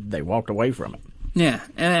heartbroken. They walked away from it. Yeah,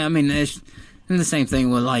 and I mean, it's the same thing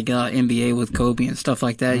with like NBA with Kobe and stuff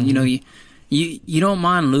like that. You know, you don't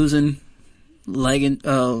mind losing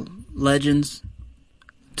legends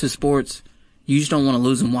to sports. You just don't want to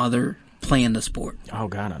lose them while they're playing the sport. Oh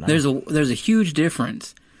God, I know. There's a huge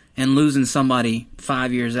difference in losing somebody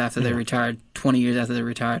 5 years after they retired, 20 years after they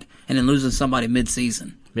retired, and then losing somebody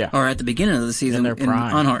mid-season. Yeah. Or at the beginning of the season in their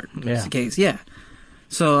prime. Earnhardt's case. Yeah.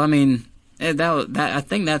 So I mean, I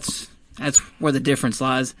think that's where the difference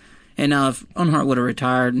lies. And now if Earnhardt would have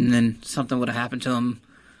retired and then something would have happened to him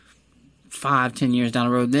 5-10 years down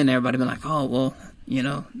the road, then everybody would be like, oh well, you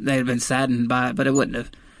know, they'd have been saddened by it, but it wouldn't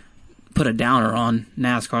have put a downer on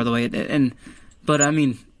NASCAR the way it did. But I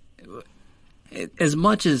mean, as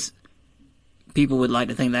much as people would like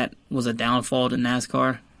to think that was a downfall to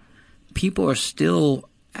NASCAR, people are still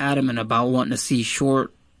adamant about wanting to see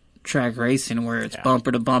short track racing where it's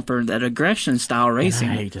bumper to bumper, that aggression style racing.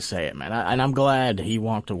 And I hate to say it, man, and I'm glad he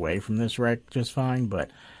walked away from this wreck just fine,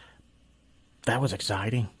 but that was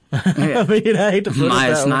exciting. I mean, I hate to put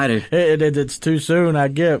Maya it that Snyder. It's too soon, I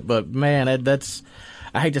get, but man, that's.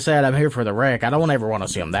 I hate to say it, I'm here for the wreck. I don't ever want to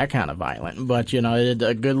see him that kind of violent, but you know,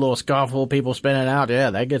 a good little scuffle, people spinning out,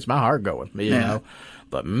 that gets my heart going. You know,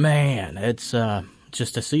 but man, it's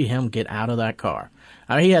just to see him get out of that car.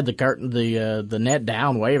 I mean, he had the net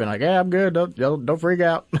down, waving like, "Yeah, I'm good. Don't freak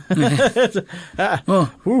out." I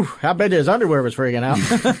bet his underwear was freaking out.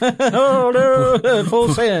 Oh no,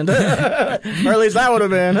 full send, or at least that would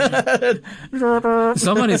have been.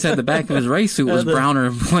 Somebody said the back of his race suit was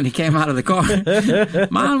browner when he came out of the car.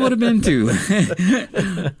 Mine would have been too.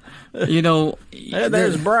 You know,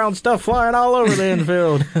 there's brown stuff flying all over the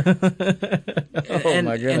infield.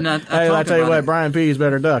 My goodness! I tell you what, Brian Pease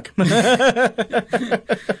better duck.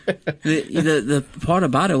 The part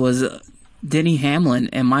about it was Denny Hamlin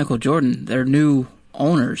and Michael Jordan, they're new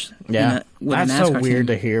owners. Yeah, that's so weird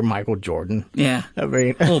to hear Michael Jordan. Yeah, I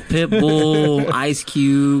mean, Pitbull, Ice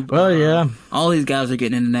Cube. Well, yeah, all these guys are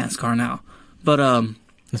getting into NASCAR now. But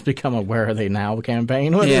it's become a "Where Are They Now"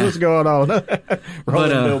 campaign. What's going on?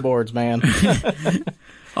 Rolling billboards, man.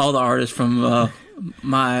 All the artists from what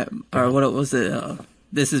was it?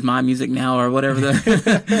 This Is My Music Now, or whatever.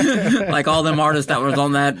 Like all them artists that was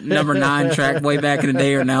on that number 9 track way back in the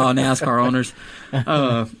day are now NASCAR owners.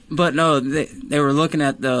 But no, they were looking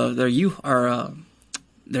at their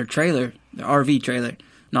trailer, their RV trailer.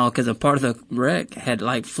 No, because a part of the wreck had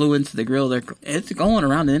like flew into the grill. It's going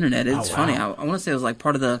around the internet. It's funny. I want to say it was like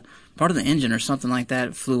part of the engine or something like that.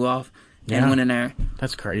 It flew off and went in there.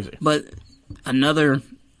 That's crazy. But another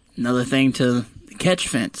thing to the catch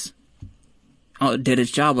fence. did its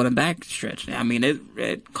job on a backstretch. I mean,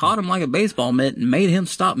 it caught him like a baseball mitt and made him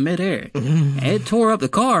stop midair. It tore up the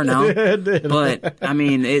car now, but I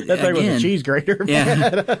mean, that thing was a cheese grater.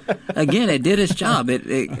 Yeah, again, it did its job.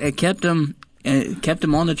 It kept him. It kept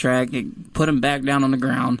him on the track. It put him back down on the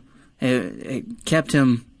ground. It kept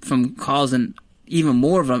him from causing even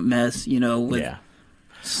more of a mess. With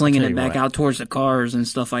slinging it back out towards the cars and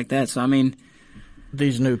stuff like that. So I mean.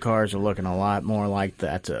 These new cars are looking a lot more like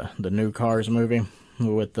that, the New Cars movie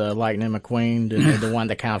with Lightning McQueen, the one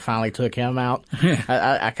that kind of finally took him out.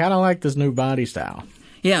 I kind of like this new body style.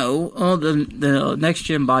 Yeah, well, the next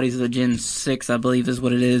gen bodies, the Gen 6, I believe is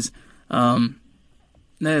what it is. We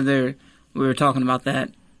were talking about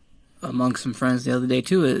that among some friends the other day,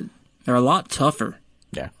 too. They're a lot tougher.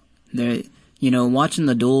 Yeah. They're, watching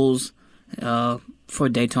the duels for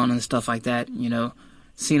Daytona and stuff like that,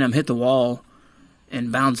 seeing them hit the wall and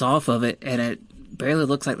bounce off of it, and it barely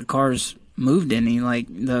looks like the car's moved any. Like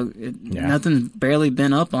nothing's barely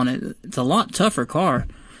been up on it. It's a lot tougher car,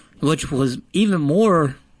 which was even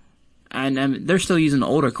more. And they're still using the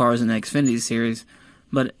older cars in the Xfinity series,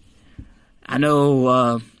 but I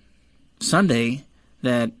know Sunday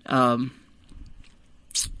that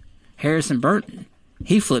Harrison Burton,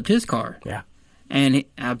 he flipped his car. Yeah. And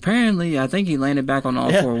apparently, I think he landed back on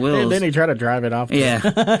all four wheels. And then he tried to drive it off. Yeah.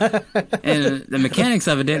 And the mechanics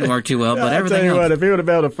of it didn't work too well, but everything else. I'll tell you what, if he would have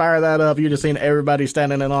been able to fire that up, you'd have seen everybody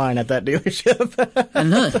standing in line at that dealership.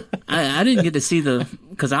 And look, I didn't get to see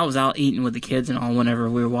because I was out eating with the kids and all whenever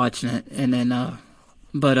we were watching it. And then,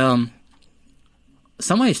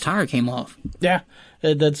 somebody's tire came off. Yeah.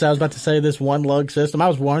 I was about to say this one lug system. I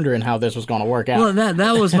was wondering how this was going to work out. Well,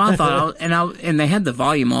 that was my thought. And they had the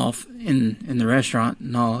volume off in the restaurant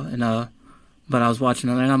and all. But I was watching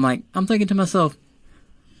it and I'm thinking to myself,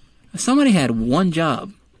 somebody had one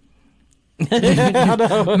job.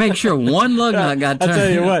 Make sure one lug nut got turned. I'll tell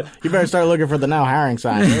you what, you better start looking for the now hiring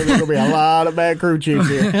sign. There's going to be a lot of bad crew chiefs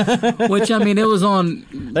here. Which, I mean, it was on...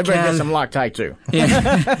 They better get some Loctite, too.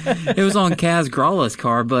 Yeah. It was on Kaz Grala's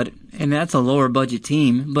car, and that's a lower budget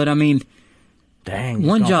team. But, I mean... Dang,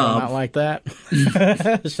 one job. Not like that.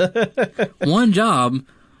 One job.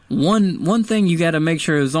 One thing you got to make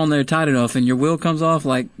sure is on there tight enough and your wheel comes off.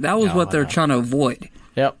 Like, that was what they're trying to avoid.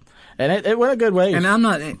 Yep. And it went a good way. And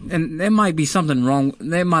and there might be something wrong.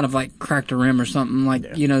 They might have cracked a rim or something.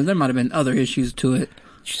 There might have been other issues to it.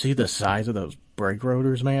 Did you see the size of those brake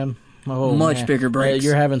rotors, man? Oh, much bigger brakes.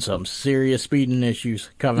 You're having some serious speeding issues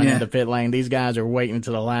coming into pit lane. These guys are waiting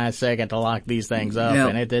until the last second to lock these things up,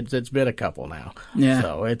 and it's been a couple now. Yeah.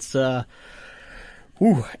 So it's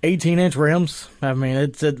 18-inch rims. I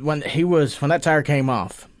mean, when that tire came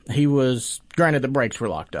off, he was, granted the brakes were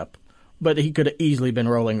locked up, but he could have easily been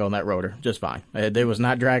rolling on that rotor just fine. It was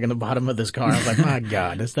not dragging the bottom of this car. I was like, my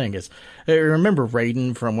God, this thing is... I remember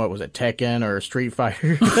Raiden from, what was it, Tekken or Street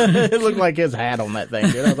Fighter? It looked like his hat on that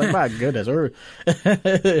thing, dude. I was like, my goodness. I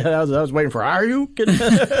was waiting for, are you? Get this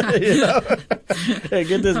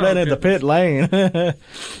man in the pit lane.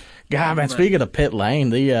 God, man, speaking of pit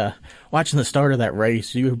lane, watching the start of that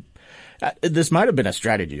race, this might have been a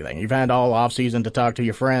strategy thing. You've had all off season to talk to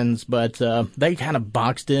your friends, but they kind of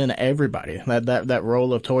boxed in everybody. That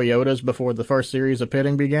roll of Toyotas before the first series of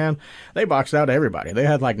pitting began, they boxed out everybody. They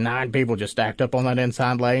had 9 people just stacked up on that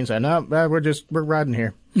inside lane, saying, "No, we're riding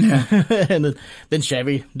here." Yeah. And then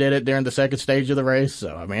Chevy did it during the second stage of the race.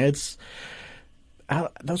 So I mean,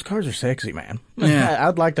 those cars are sexy, man. Yeah.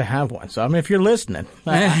 I'd like to have one. So, I mean, if you're listening,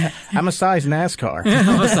 I'm a size NASCAR.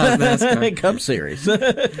 I'm a size NASCAR. Cup Series.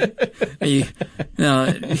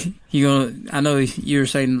 I know you were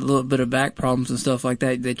saying a little bit of back problems and stuff like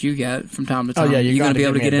that you got from time to time. Oh, yeah, you going to be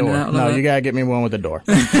able to get in and out? No, you got to get me one with a door.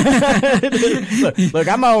 look,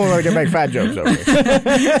 I'm not going to make fat jokes over here.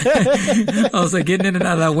 I was like, getting in and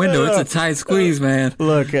out of that window, it's a tight squeeze, man.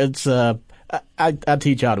 Look, it's... I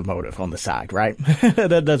teach automotive on the side, right?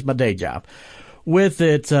 That's my day job. With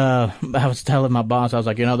it, I was telling my boss, I was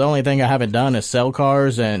like, the only thing I haven't done is sell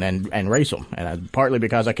cars and race them. And partly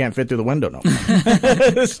because I can't fit through the window no more.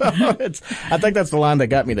 So I think that's the line that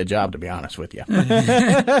got me the job, to be honest with you.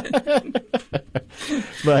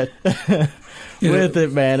 But with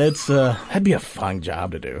it, man, that'd be a fun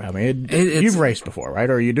job to do. I mean, you've raced before, right?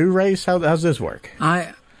 Or you do race? How's this work?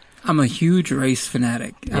 I'm a huge race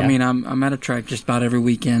fanatic. Yeah. I mean, I'm at a track just about every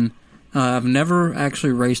weekend. I've never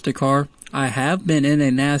actually raced a car. I have been in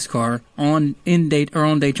a NASCAR on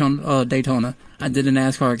Daytona. I did a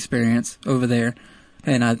NASCAR experience over there,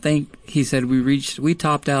 and I think he said we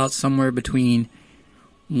topped out somewhere between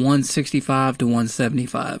 165 to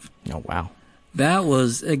 175. Oh wow, that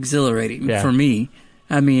was exhilarating for me.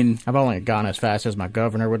 I mean, I've only gone as fast as my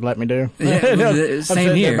governor would let me do. Yeah, I'm same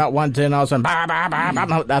sitting here. there about 110, all of a sudden, bah, bah, bah,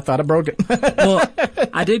 bah, I thought I broke it. Well,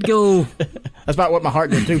 I did go That's about what my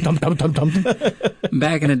heart did too. Tum, tum, tum, tum.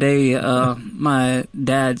 back in the day. My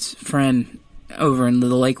dad's friend over in the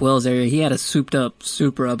Lake Wells area, he had a souped-up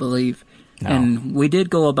Supra, I believe, and we did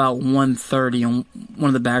go about 130 on one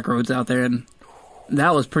of the back roads out there, and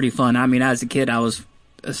that was pretty fun. I mean, as a kid, I was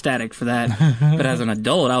ecstatic for that, but as an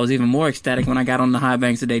adult, I was even more ecstatic when I got on the high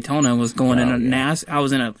banks of Daytona and was going in a I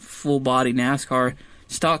was in a full-body NASCAR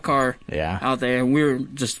stock car out there, and we were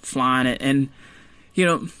just flying it. And you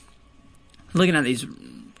know, looking at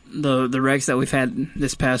the wrecks that we've had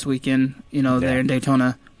this past weekend, there in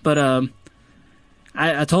Daytona. But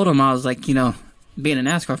I told him, I was like, being a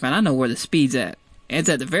NASCAR fan, I know where the speed's at. It's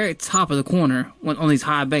at the very top of the corner on these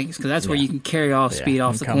high banks, because that's where you can carry off speed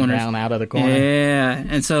off the corners. Down out of the corner. Yeah,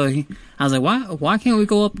 and so I was like, why can't we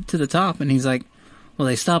go up to the top? And he's like, well,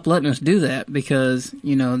 they stopped letting us do that because,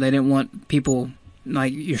 they didn't want people,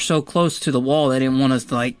 like, you're so close to the wall, they didn't want us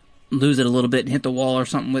to, like, lose it a little bit and hit the wall or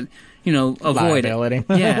something with, avoid liability.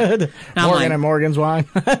 It. Yeah. Morgan and Morgan's wine.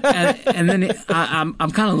 and then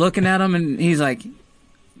I'm kind of looking at him, and he's like,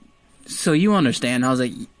 so you understand? I was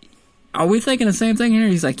like, are we thinking the same thing here?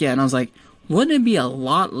 He's like, yeah. And I was like, wouldn't it be a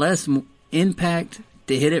lot less impact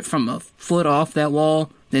to hit it from a foot off that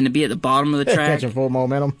wall than to be at the bottom of the track? Catching full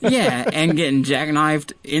momentum. Yeah, and getting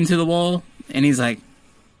jackknifed into the wall. And he's like,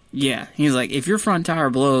 yeah. He's like, if your front tire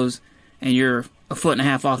blows and you're a foot and a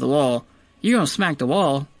half off the wall, you're going to smack the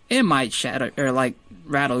wall. It might shatter or, like,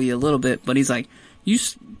 rattle you a little bit. But he's like, you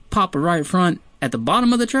pop a right front at the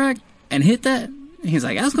bottom of the track and hit that. He's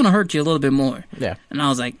like, that's going to hurt you a little bit more. Yeah. And I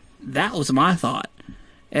was like, that was my thought.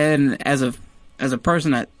 And as a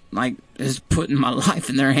person that, like, is putting my life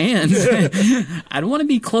in their hands, I'd want to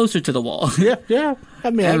be closer to the wall. Yeah.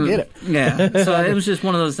 I mean, I get it. Yeah. So it was just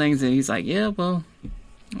one of those things that he's like, yeah, well,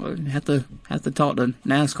 we'll have to talk to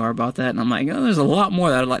NASCAR about that. And I'm like, oh, there's a lot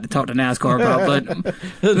more that I'd like to talk to NASCAR about.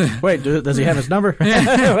 But wait, does he have his number? Wait,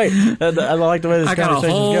 I like the way this conversation's going. I got a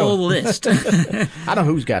whole list. I know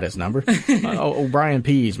who's got his number. O'Brien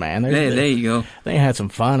Pease, man. There you go. They had some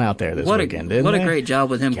fun out there this weekend, didn't they? What a great job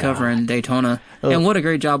with him covering Daytona. And what a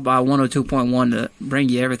great job by 102.1 to bring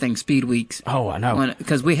you everything Speed Weeks. Oh, I know.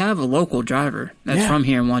 Because we have a local driver that's from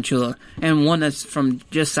here in Wauchula, and one that's from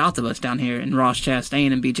just south of us down here in Ross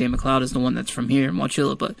Chastain, and BJ McLeod is the one that's from here in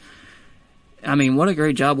Wauchula. But, I mean, what a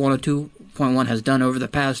great job 102.1 has done over the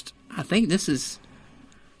past, I think this is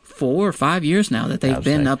 4 or 5 years now that they've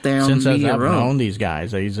been up there on Media Row. Since I've known these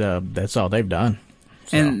guys, that's all they've done.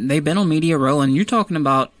 So. And they've been on Media Row, and you're talking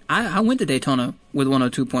about, I went to Daytona with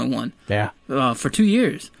 102.1. Yeah. For 2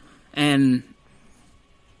 years. And,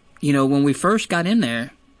 when we first got in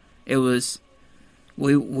there, it was,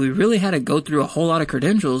 we really had to go through a whole lot of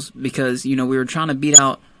credentials because, we were trying to beat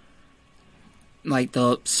out, like,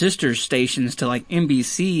 the sister stations to, like,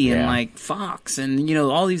 NBC and, like, Fox and,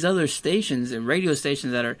 all these other stations and radio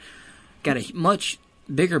stations that got a much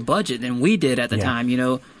bigger budget than we did at the time,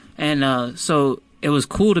 And so it was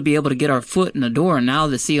cool to be able to get our foot in the door, and now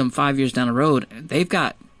to see them 5 years down the road, they've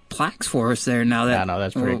got plaques for us there now. That I know,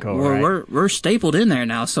 that's pretty cool. We're stapled in there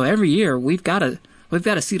now, so every year we've got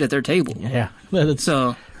a seat at their table. Yeah,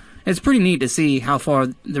 so it's pretty neat to see how far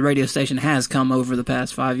the radio station has come over the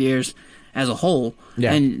past 5 years as a whole.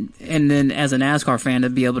 Yeah, and then as a NASCAR fan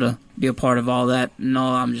to be able to be a part of all that,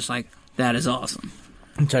 I'm just like, that is awesome.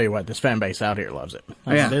 I'll tell you what, this fan base out here loves it.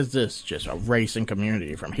 This is just a racing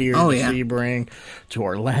community from here to Sebring to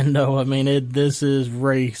Orlando. I mean, this is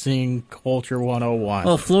racing culture 101.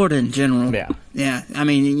 Well, Florida in general. Yeah. I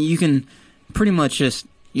mean, you can pretty much just,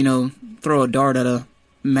 throw a dart at a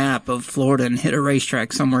map of Florida and hit a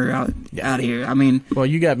racetrack somewhere out here. I mean, well,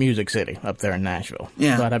 you got Music City up there in Nashville.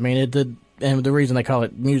 Yeah. But I mean, and the reason they call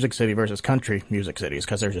it Music City versus Country Music City is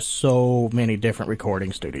because there's just so many different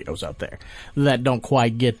recording studios up there that don't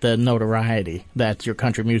quite get the notoriety that your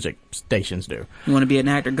country music stations do. You want to be an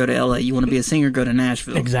actor, go to L.A. You want to be a singer, go to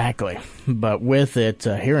Nashville. Exactly. But with it,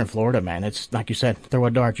 here in Florida, man, it's like you said, throw a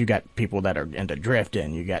dart, you got people that are into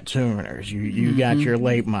drifting, you got tuners, you got your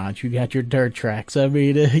late mods, you got your dirt tracks. I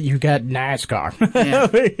mean, you got NASCAR.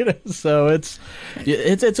 Yeah. So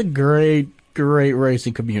it's a great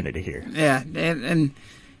racing community here. Yeah, and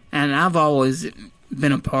I've always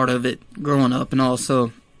been a part of it growing up, and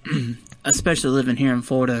also, especially living here in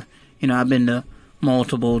Florida, I've been to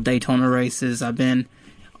multiple Daytona races. I've been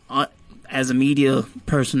as a media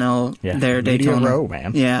personnel there at Daytona. Media Row,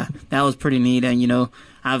 man. Yeah, that was pretty neat, and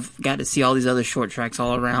I've got to see all these other short tracks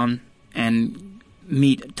all around and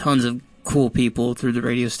meet tons of cool people through the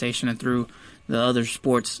radio station and through the other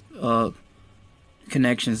sports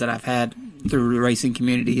connections that I've had through the racing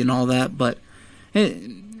community and all that, but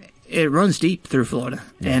it runs deep through Florida.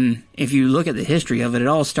 Yeah. And if you look at the history of it, it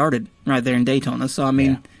all started right there in Daytona. So, I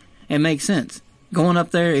mean, it makes sense. Going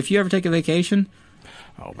up there, if you ever take a vacation,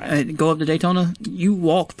 go up to Daytona, you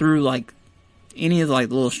walk through, like, any of the, like,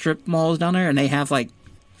 little strip malls down there, and they have, like,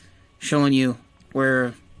 showing you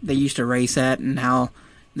where they used to race at and how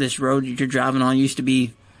this road you're driving on used to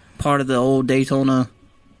be part of the old Daytona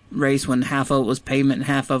race when half of it was pavement and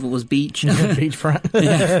half of it was beach. Beachfront.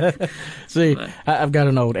 Yeah. See, I've got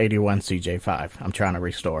an old 81 CJ5 I'm trying to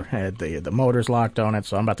restore. The motor's locked on it,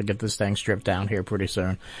 so I'm about to get this thing stripped down here pretty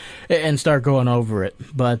soon and start going over it.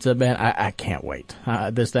 But, man, I can't wait.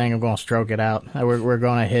 This thing, I'm going to stroke it out. We're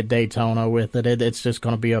going to hit Daytona with it. It's just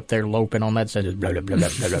going to be up there loping on that side. Just blah, blah, blah, blah,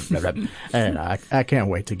 blah, blah, blah. And I can't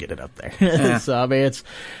wait to get it up there. Yeah. So, I mean, it's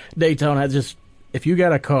Daytona. Just, if you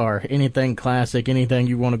got a car, anything classic, anything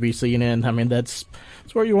you want to be seen in, I mean, that's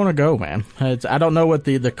where you want to go, man. I don't know what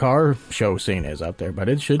the car show scene is up there, but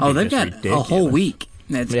it should be they've got ridiculous. A whole week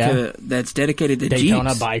that's dedicated to Daytona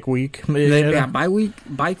Jeeps. Bike Week.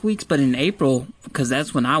 Bike weeks, but in April, because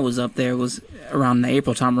that's when I was up there, was around the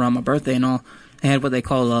April time, around my birthday and all, they had what they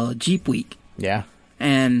call a Jeep Week. Yeah.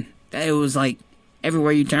 And it was like,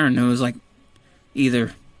 everywhere you turn, it was like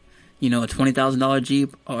either a $20,000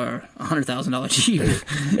 Jeep or a $100,000 Jeep.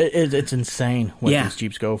 It's insane what these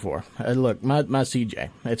Jeeps go for. Look, my CJ,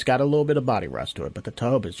 it's got a little bit of body rust to it, but the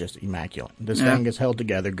tub is just immaculate. This thing is held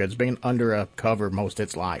together good. It's been under a cover most of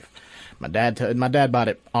its life. My dad bought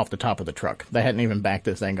it off the top of the truck. They hadn't even backed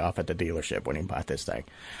this thing off at the dealership when he bought this thing.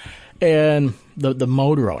 And the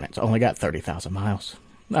motor on it's only got 30,000 miles.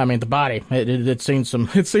 I mean, the body, it's seen some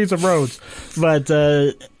roads, but,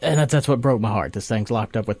 and that's what broke my heart. This thing's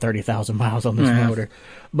locked up with 30,000 miles on this motor.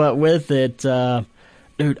 But with it,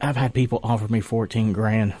 dude, I've had people offer me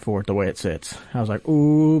 $14,000 for it the way it sits. I was like,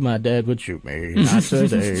 ooh, my dad would shoot me. Not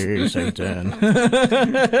today, Satan.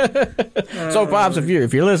 So, Pops, if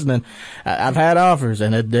you're listening, I've had offers,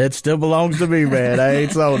 and it still belongs to me, man. I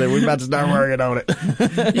ain't sold it. We're about to start working on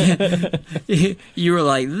it. You were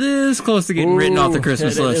like this close to getting written off the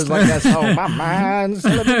Christmas list. It was like that song, my mind's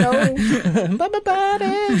telling me no, but my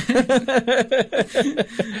body.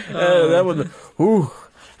 That was,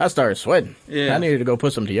 I started sweating. Yeah. I needed to go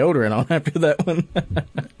put some deodorant on after that one.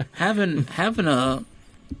 having a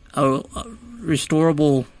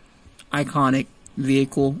restorable, iconic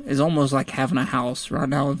vehicle is almost like having a house right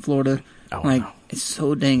now in Florida. It's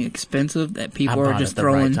so dang expensive that people are just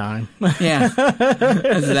throwing. Right time. Yeah,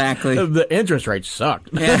 exactly. The interest rates sucked.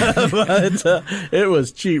 Yeah. But it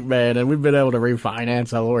was cheap, man, and we've been able to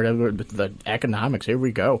refinance. Oh, Lord, the economics, here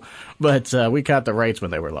we go. But we cut the rates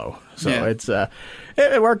when they were low, so it's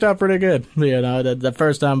it worked out pretty good. The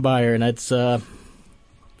first time buyer, and it's I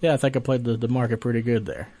think I played the market pretty good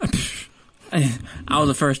there. I was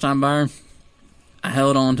a first time buyer. I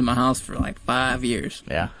held on to my house for like 5 years.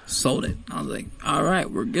 Yeah. Sold it. I was like, all right,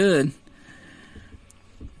 we're good.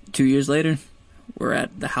 2 years later, we're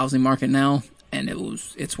at the housing market now, and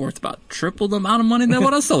it's worth about triple the amount of money than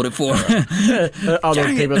what I sold it for. All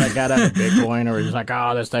those people that got out of Bitcoin are just like,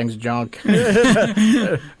 oh, this thing's junk.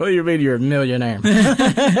 What do you mean you're a millionaire?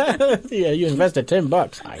 Yeah, you invested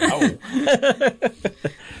 $10. I know.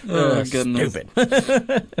 Oh, goodness.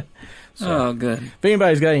 Stupid. So, good. If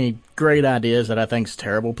anybody's got any great ideas that I think's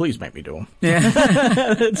terrible, please make me do them. Yeah.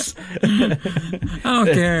 I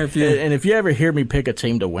don't care if you... And if you ever hear me pick a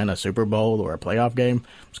team to win a Super Bowl or a playoff game,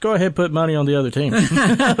 just go ahead and put money on the other team.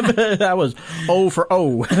 I was 0 for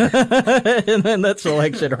 0 and then that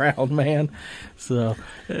selection round, man. So,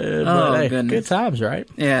 but, hey, good times, right?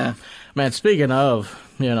 Yeah. Man, speaking of,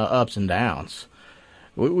 ups and downs,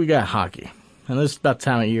 we got hockey. And this is about the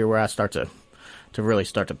time of year where I start to really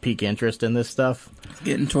start to pique interest in this stuff.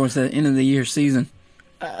 Getting towards the end of the year season.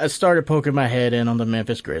 I started poking my head in on the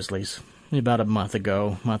Memphis Grizzlies about a month and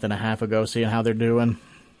a half ago, seeing how they're doing.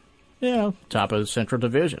 Top of the Central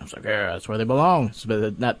Division. I was like, yeah, that's where they belong. It's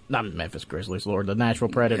not Memphis Grizzlies, Lord, the Nashville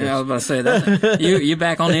Predators. Yeah, I was about to say that. You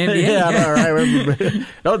back on the NBA? Yeah, all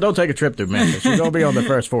right. Don't take a trip through Memphis. You're going to be on the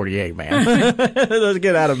first 48, man. Let's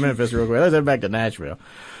get out of Memphis real quick. Let's head back to Nashville.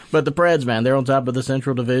 But the Preds, man, they're on top of the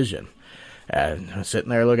Central Division. Sitting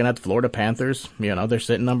there looking at the Florida Panthers, they're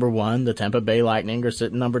sitting number 1. The Tampa Bay Lightning are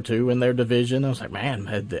sitting number 2 in their division. I was like,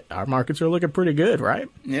 man, our markets are looking pretty good, right?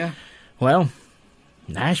 Yeah. Well,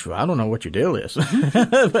 Nashville, I don't know what your deal is.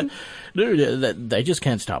 But, dude, they just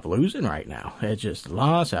can't stop losing right now. It's just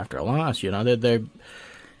loss after loss.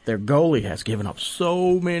 their goalie has given up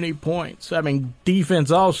so many points. I mean, defense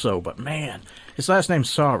also, but man, his last name's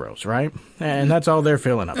Sorrows, right? And that's all they're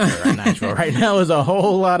feeling up there in Nashville right now is a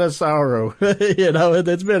whole lot of sorrow.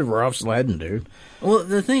 It's been rough sledding, dude. Well,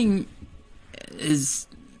 the thing is,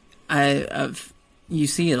 you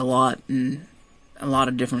see it a lot in a lot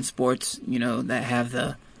of different sports, that have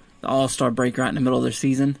the All-Star break right in the middle of their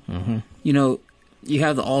season. Mm-hmm. You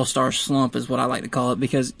have the All-Star slump is what I like to call it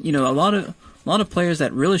because, a lot of players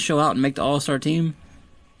that really show out and make the All-Star team,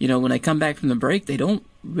 when they come back from the break, they don't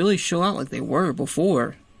really show out like they were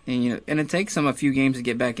before. And, and it takes them a few games to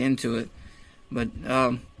get back into it. But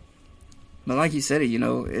like you said,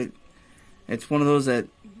 it's one of those that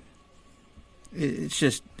it's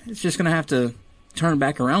just going to have to turn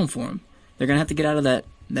back around for them. They're going to have to get out of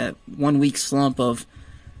that 1 week slump of,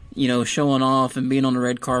 showing off and being on the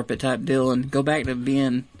red carpet type deal and go back to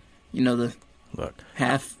being, the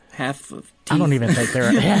half of teeth. I don't even think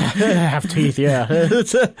they're half teeth. Yeah,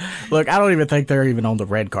 look, I don't even think they're even on the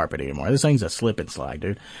red carpet anymore. This thing's a slip and slide,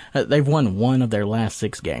 dude. They've won 1 of their last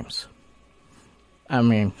 6 games. I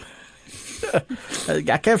mean,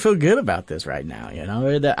 I can't feel good about this right now.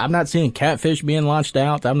 I'm not seeing catfish being launched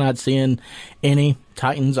out. I'm not seeing any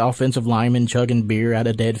Titans offensive linemen chugging beer out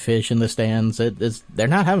of dead fish in the stands. They're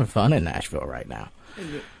not having fun in Nashville right now.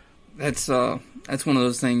 That's one of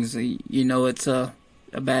those things. It's a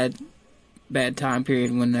bad time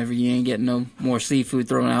period whenever you ain't getting no more seafood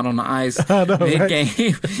thrown out on the ice mid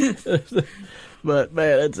game. Right? But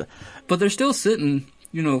man, but they're still sitting,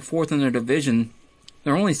 fourth in their division.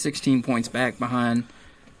 They're only 16 points back behind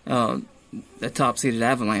the top-seeded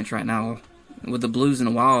Avalanche right now, with the Blues and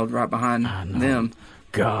the Wild right behind them.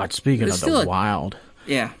 God, speaking of the Wild,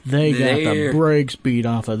 yeah, they got the brakes beat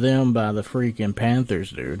off of them by the freaking Panthers,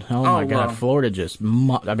 dude. Oh my God, wow. Florida just,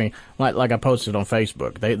 like I posted on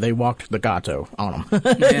Facebook, they walked the gato on them.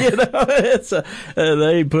 Yeah.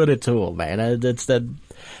 They put it to them, man.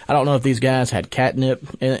 I don't know if these guys had catnip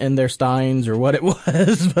in their steins or what it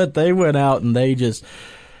was, but they went out and they just...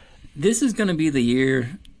 This is going to be the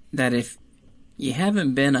year that if you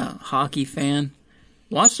haven't been a hockey fan,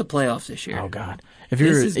 watch the playoffs this year. Oh, God. If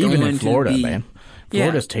you're even in Florida, man.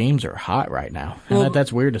 Florida's teams are hot right now. And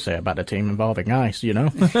that's weird to say about a team involving ice,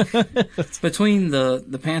 Between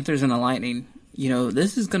the Panthers and the Lightning,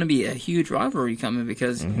 this is going to be a huge rivalry coming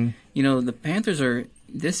because, the Panthers are...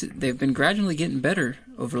 They've been gradually getting better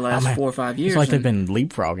over the last 4 or 5 years. It's like they've been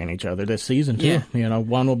leapfrogging each other this season too. Yeah.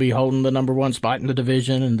 One will be holding the number 1 spot in the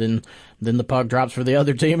division, and then the puck drops for the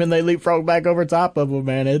other team, and they leapfrog back over top of them.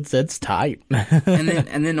 Man, it's tight.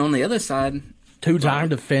 and then on the other side, 2-time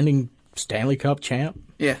defending Stanley Cup champ.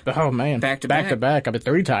 Yeah. Oh man, back to back. I mean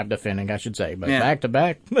 3-time defending, I should say, but back to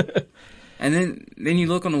back. And then you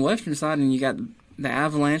look on the Western side, and you got the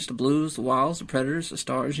Avalanche, the Blues, the Wilds, the Predators, the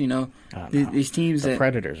Stars, these teams. The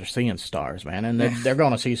Predators are seeing stars, man, and they're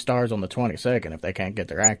going to see stars on the 22nd if they can't get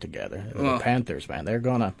their act together. The Panthers, man,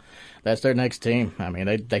 that's their next team. I mean,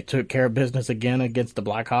 they took care of business again against the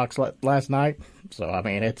Blackhawks last night. So, I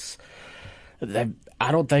mean,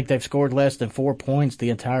 I don't think they've scored less than 4 points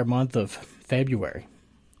the entire month of February.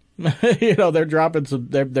 They're dropping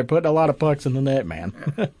they're putting a lot of pucks in the net, man.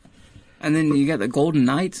 And then you got the Golden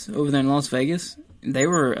Knights over there in Las Vegas. They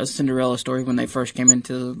were a Cinderella story when they first came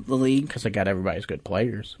into the league. Because they got everybody's good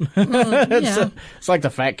players. It's like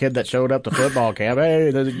the fat kid that showed up to football camp.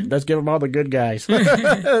 Hey, let's give them all the good guys.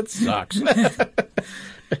 That sucks.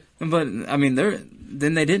 But, I mean,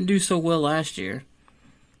 then they didn't do so well last year.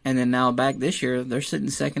 And then now back this year, they're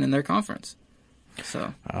sitting second in their conference.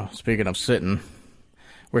 So. Speaking of sitting,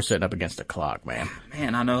 we're sitting up against the clock, man.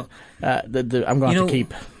 Man, I know. I'm going to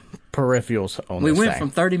keep peripherals on this. We went from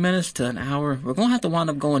 30 minutes to an hour. We're going to have to wind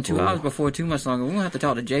up going 2 hours before too much longer. We're going to have to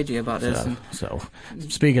talk to JJ about this. So,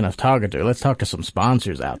 speaking of talking to, let's talk to some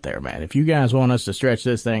sponsors out there, man. If you guys want us to stretch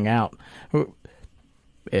this thing out,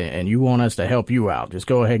 and you want us to help you out, just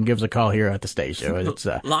go ahead and give us a call here at the station. It's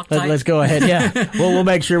let's go ahead. Yeah, we'll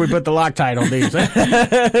make sure we put the Loctite on these.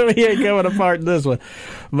 We ain't going apart in this one.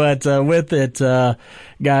 But with it,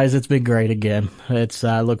 guys, it's been great again.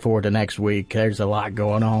 I look forward to next week. There's a lot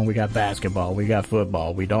going on. We got basketball, we got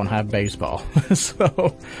football, we don't have baseball.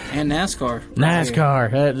 And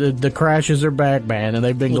NASCAR. The crashes are back, man, and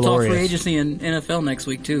they've been glorious. We'll talk free agency in NFL next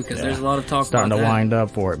week too, because there's a lot of talk starting to wind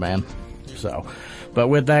up for it, man. But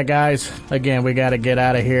with that, guys, again, we got to get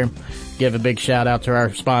out of here. Give a big shout out to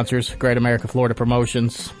our sponsors, Great America Florida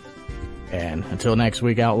Promotions. And until next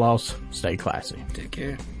week, Outlaws, stay classy. Take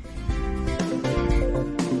care.